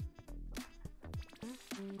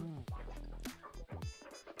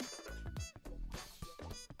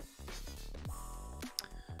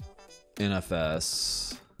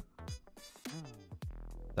 NFS.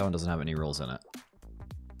 That one doesn't have any rules in it.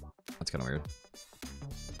 That's kind of weird.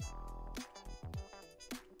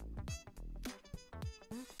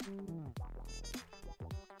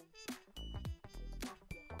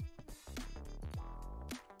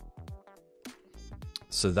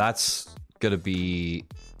 So that's going to be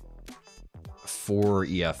for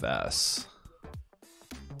EFS.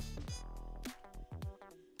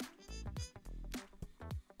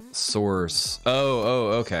 Source. Oh,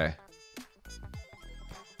 okay.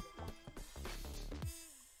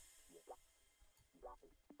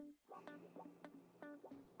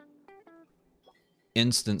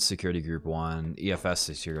 Instance security group 1, EFS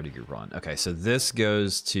security group 1. Okay, so this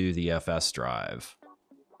goes to the EFS drive.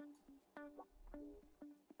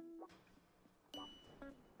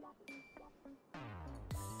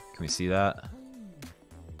 Can we see that?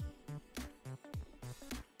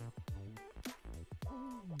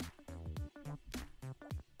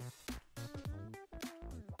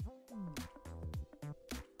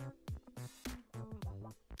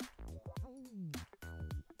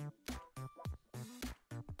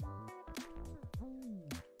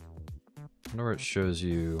 wonder where it shows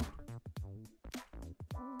you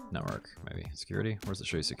network, maybe. Security? Where does it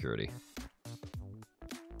show you security?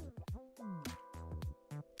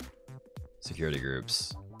 Security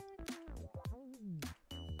groups.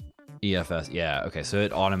 EFS, yeah, okay, so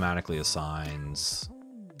it automatically assigns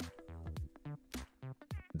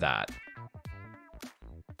that.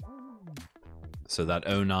 So that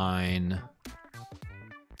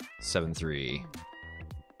 0973.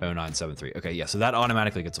 0973. Okay, yeah, so that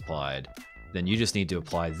automatically gets applied. Then you just need to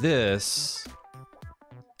apply this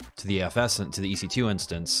to the EFS and to the EC2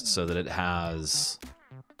 instance so that it has,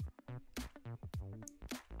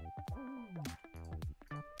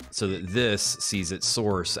 so that this sees its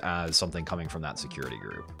source as something coming from that security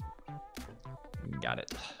group. Got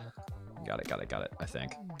it. Got it, I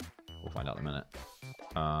think. We'll find out in a minute.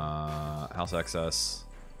 House access.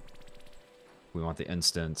 We want the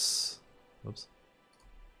instance. Oops.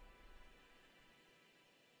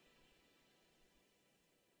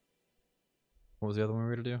 What was the other one we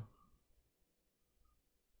were to do?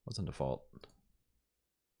 What's in default?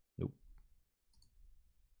 Nope.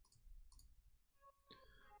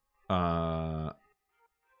 Allow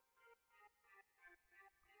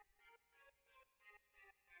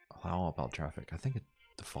outbound traffic. I think it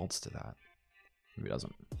defaults to that. Maybe it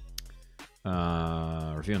doesn't.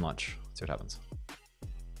 Review and launch. Let's see what happens.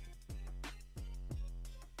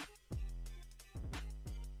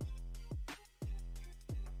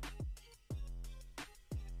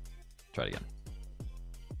 Try it again.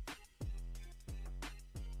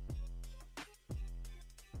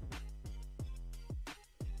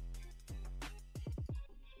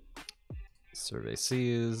 Survey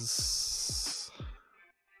sees.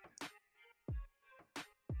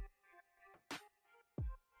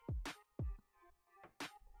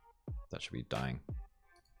 That should be dying.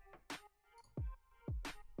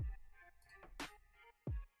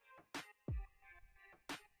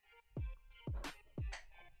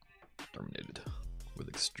 Terminated with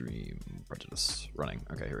extreme prejudice. Running.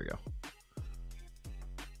 Okay, here we go.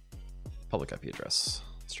 Public IP address.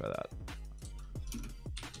 Let's try that.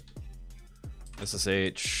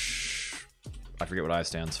 SSH. I forget what I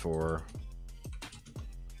stands for.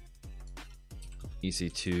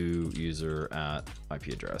 EC2 user at IP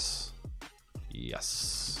address.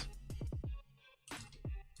 Yes.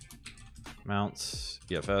 Mount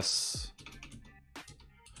EFS.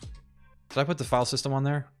 Did I put the file system on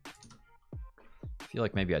there? I feel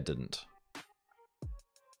like maybe I didn't.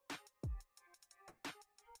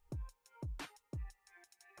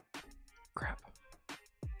 Crap.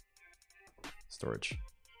 Storage.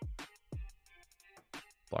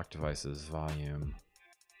 Block devices, volume.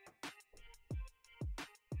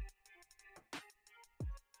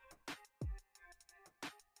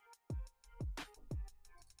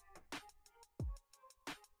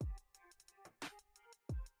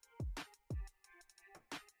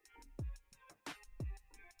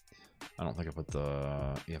 I don't think I put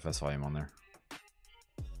the EFS volume on there.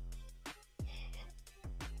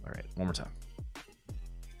 All right, one more time.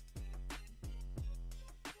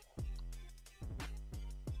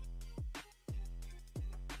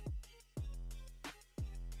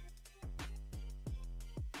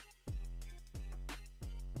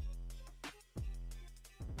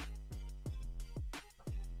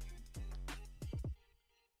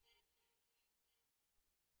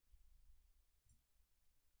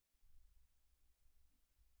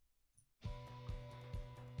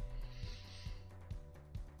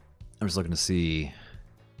 I'm just looking to see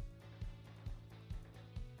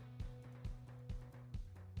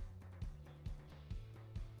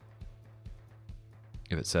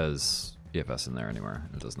if it says EFS in there anywhere.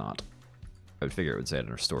 It does not. I would figure it would say it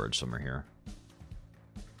under storage somewhere here.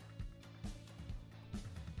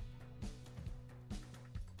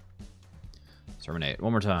 Terminate.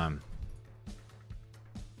 One more time.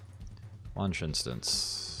 Launch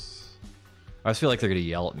instance. I just feel like they're going to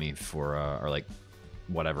yell at me for, or like,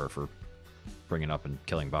 whatever, for bringing up and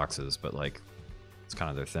killing boxes, but like, it's kind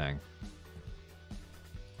of their thing.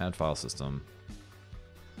 Add file system.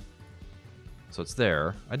 So it's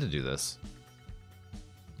there. I did do this.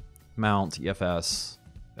 Mount EFS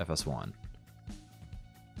FS1.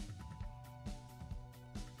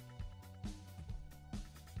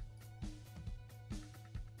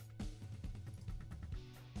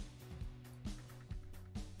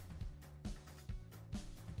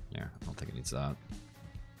 Yeah, I don't think it needs that.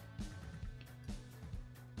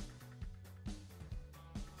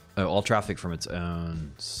 Oh, all traffic from its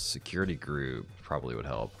own security group probably would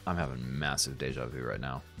help. I'm having massive deja vu right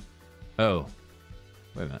now. Oh,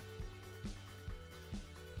 wait a minute.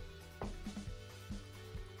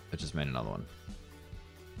 I just made another one.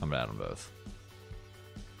 I'm gonna add them both.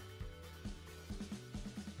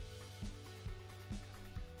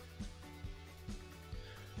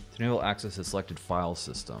 To enable access to selected file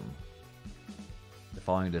system, the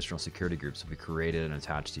following additional security groups will be created and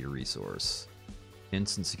attached to your resource.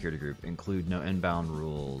 Instant security group, include no inbound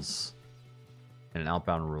rules and an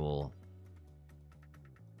outbound rule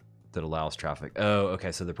that allows traffic. Oh,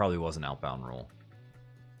 okay, so there probably was an outbound rule.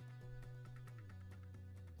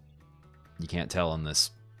 You can't tell in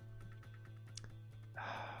this.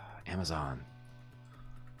 Amazon.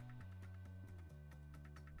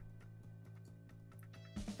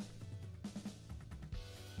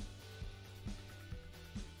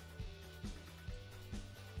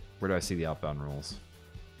 Where do I see the outbound rules?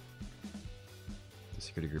 The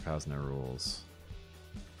security group has no rules.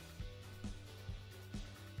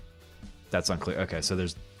 That's unclear. Okay, so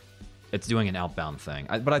it's doing an outbound thing.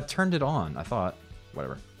 But I turned it on. I thought,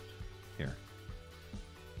 whatever. Here.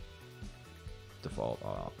 Default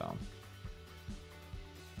outbound.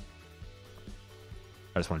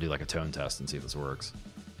 I just want to do like a tone test and see if this works.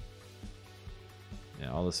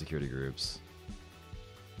 Yeah, all the security groups.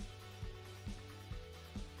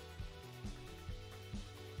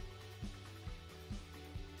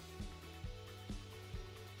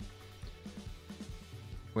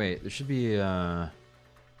 Wait, there should be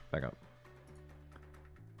back up.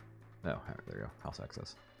 Oh, there you go. House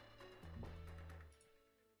access.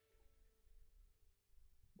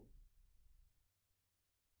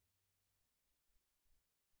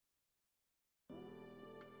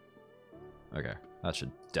 Okay, that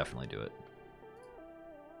should definitely do it.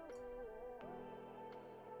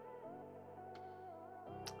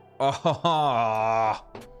 Oh!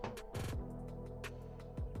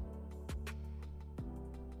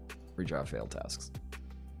 Redraw failed tasks.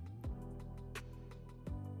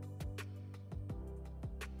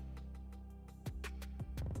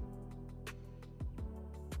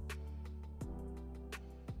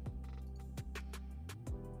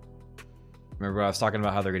 Remember I was talking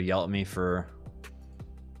about how they're going to yell at me for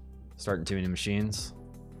starting too many machines?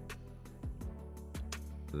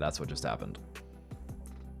 That's what just happened.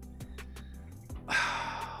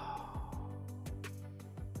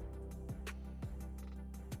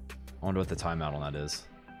 I wonder what the timeout on that is.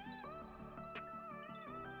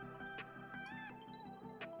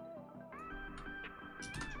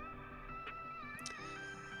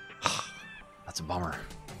 That's a bummer.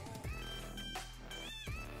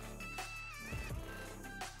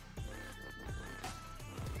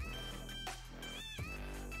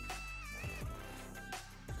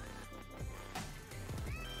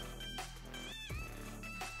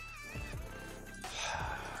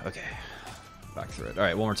 Okay. Back through it. All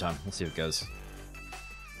right, one more time. Let's see if it goes.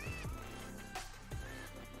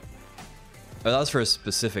 Oh, that was for a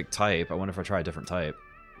specific type. I wonder if I try a different type.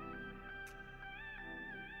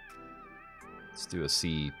 Let's do a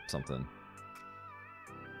C something.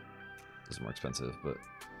 This is more expensive, but...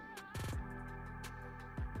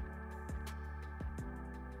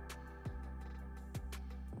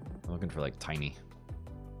 I'm looking for, like, tiny.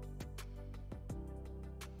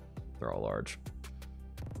 They're all large.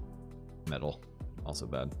 Metal, also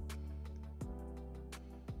bad.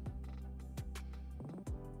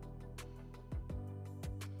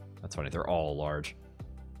 That's funny, they're all large.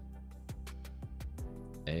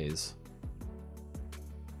 A's.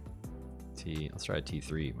 T, let's try a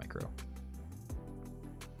T3 micro.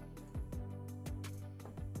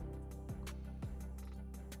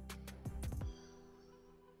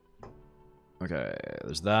 Okay,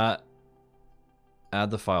 there's that.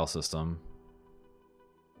 Add the file system.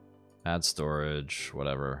 Add storage,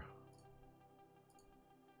 whatever.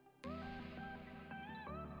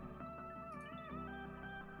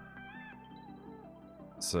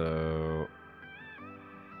 So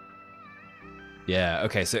yeah,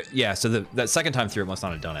 okay, so yeah, so that second time through it must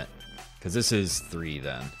not have done it. Because this is 3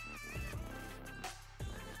 then.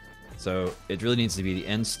 So it really needs to be the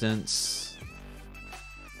instance.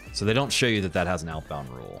 So they don't show you that has an outbound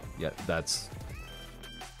rule. Yet that's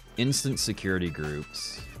instant security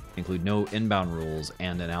groups. Include no inbound rules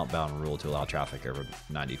and an outbound rule to allow traffic over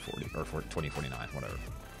 9040 or 2049, whatever.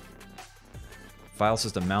 File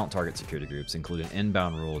system mount target security groups include an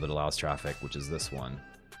inbound rule that allows traffic, which is this one.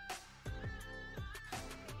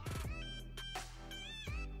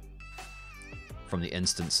 From the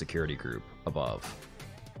instance security group above.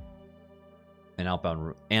 An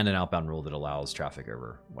outbound rule that allows traffic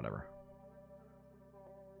over whatever.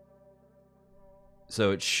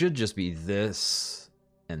 So it should just be this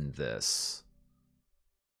and this.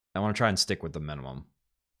 I want to try and stick with the minimum.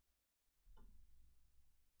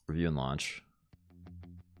 Review and launch.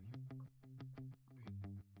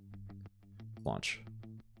 Launch.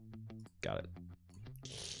 Got it.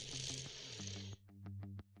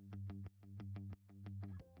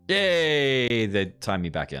 Yay! They timed me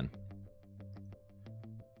back in.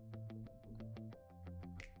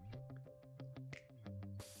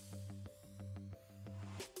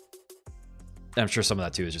 I'm sure some of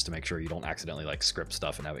that too is just to make sure you don't accidentally like script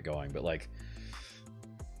stuff and have it going, but like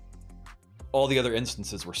all the other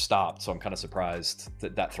instances were stopped, so I'm kind of surprised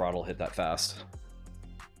that that throttle hit that fast.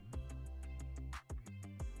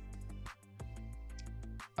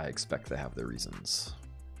 I expect they have their reasons.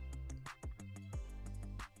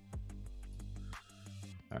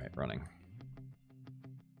 All right, running.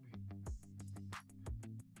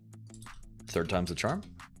 Third time's the charm.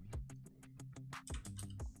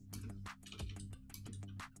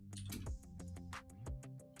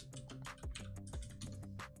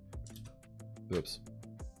 Oops.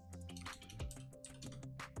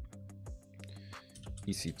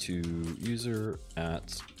 EC2 user at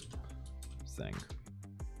thing.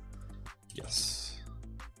 Yes.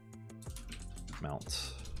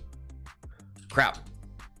 Mount. Crap.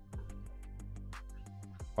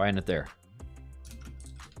 Why isn't it there?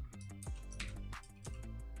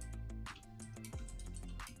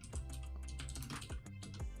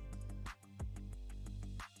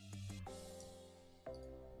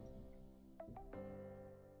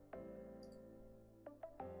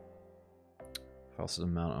 File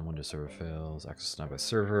system mount on Windows Server fails. Access denied by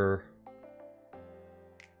server.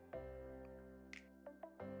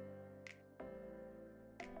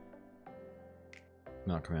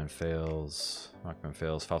 Mount command fails. Mount command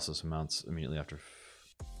fails. File system mounts immediately after.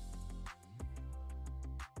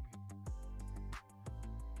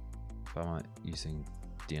 File mount using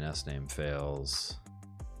DNS name fails.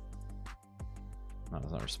 Mount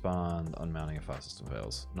does not respond. Unmounting a file system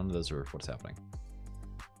fails. None of those are what's happening.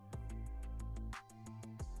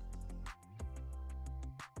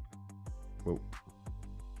 Whoa.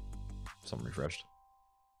 Something refreshed.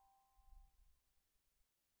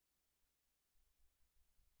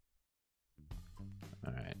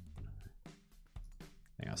 All right.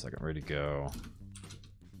 Hang on a second. Ready to go.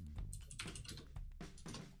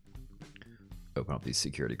 Open up these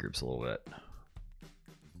security groups a little bit.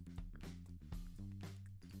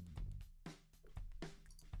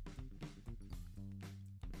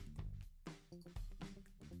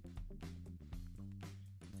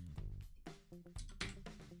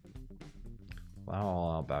 Allow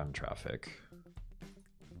all outbound traffic.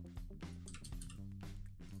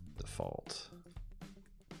 Default.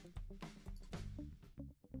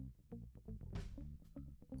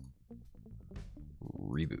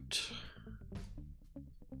 Reboot.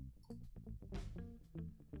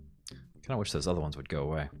 Kind of wish those other ones would go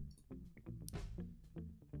away.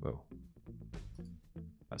 Whoa.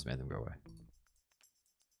 I just made them go away.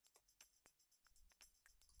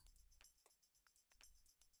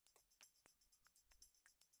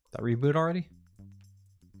 That reboot already?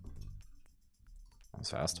 That was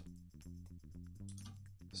fast.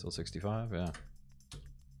 Still 65, yeah.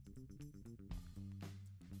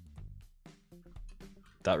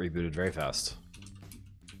 That rebooted very fast.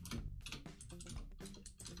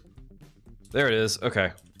 There it is,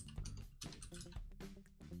 okay.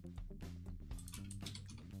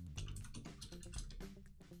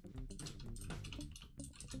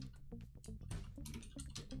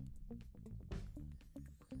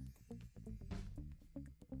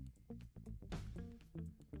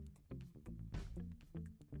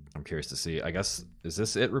 I'm curious to see. I guess, is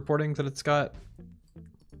this it reporting that it's got?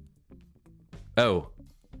 Oh,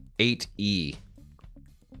 8E.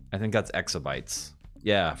 I think that's exabytes.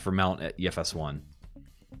 Yeah, for mount at EFS1.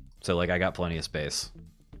 So like I got plenty of space.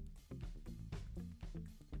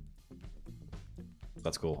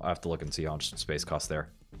 That's cool. I have to look and see how much space costs there.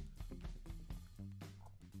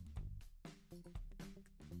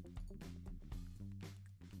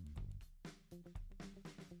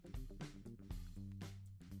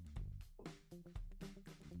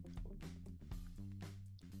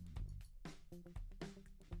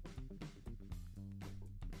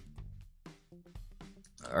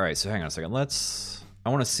 All right, so hang on a second. I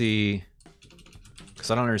want to see, because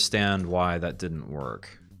I don't understand why that didn't work.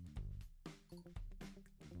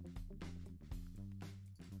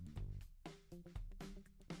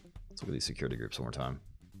 Let's look at these security groups one more time.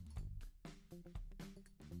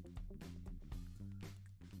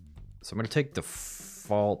 So I'm going to take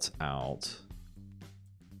default out.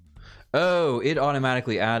 Oh, it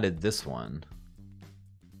automatically added this one.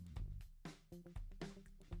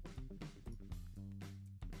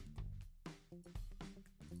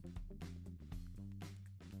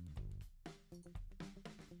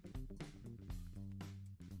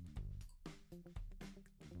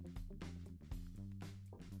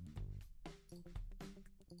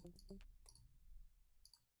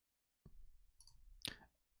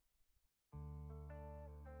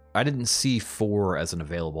 I didn't see 4 as an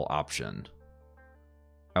available option.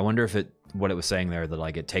 I wonder if what it was saying there, that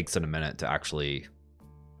like it takes it a minute to actually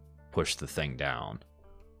push the thing down.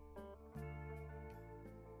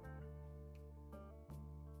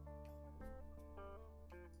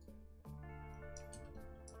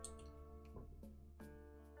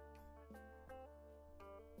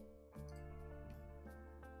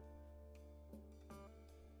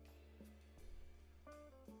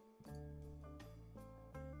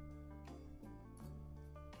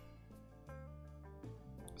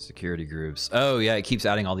 Security groups. Oh, yeah, it keeps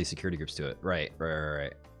adding all these security groups to it. Right.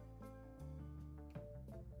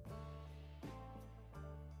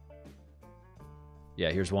 Yeah,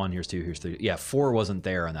 here's 1, here's 2, here's 3. Yeah, 4 wasn't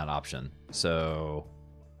there on that option. So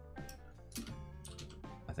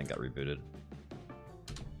I think got rebooted.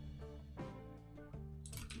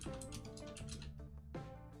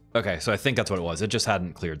 Okay, so I think that's what it was. It just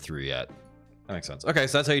hadn't cleared through yet. That makes sense. Okay,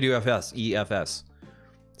 so that's how you do EFS.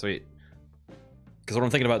 Sweet. Because what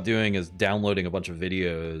I'm thinking about doing is downloading a bunch of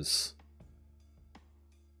videos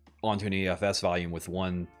onto an EFS volume with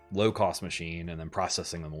one low-cost machine and then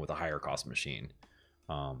processing them with a higher-cost machine.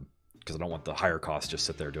 Because I don't want the higher cost just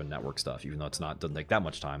sit there doing network stuff, even though doesn't take that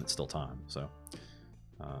much time. It's still time. So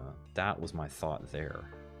that was my thought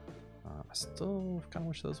there. I still kind of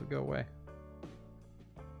wish those would go away.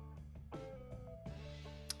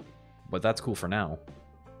 But that's cool for now.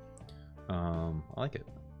 I like it.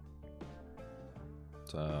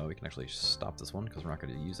 So we can actually stop this one because we're not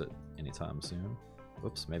going to use it anytime soon.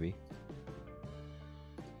 Whoops, maybe.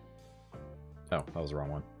 Oh, that was the wrong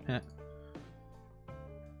one.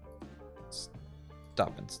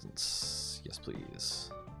 Stop instance. Yes, please.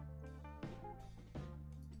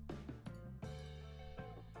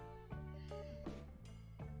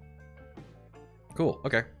 Cool.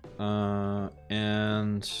 Okay.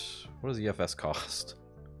 And what does EFS cost?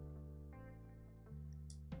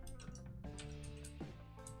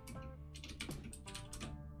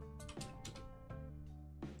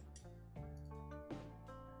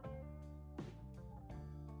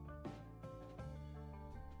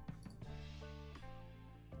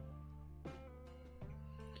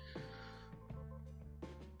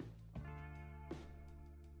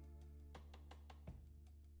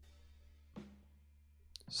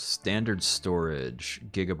 Standard storage,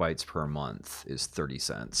 gigabytes per month, is 30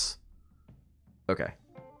 cents. Okay.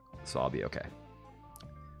 So I'll be okay.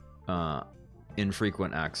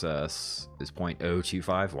 Infrequent access is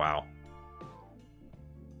 0.025. Wow.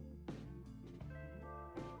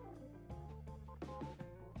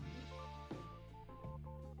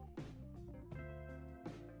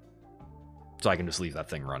 So I can just leave that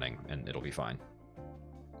thing running and it'll be fine.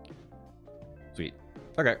 Sweet.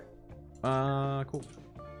 Okay. Cool.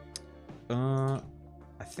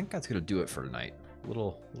 I think that's gonna do it for tonight. A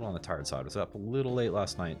little on the tired side. I was up a little late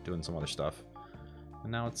last night doing some other stuff,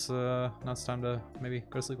 and now it's time to maybe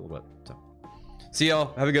go to sleep a little bit. So, see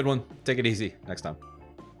y'all. Have a good one. Take it easy. Next time.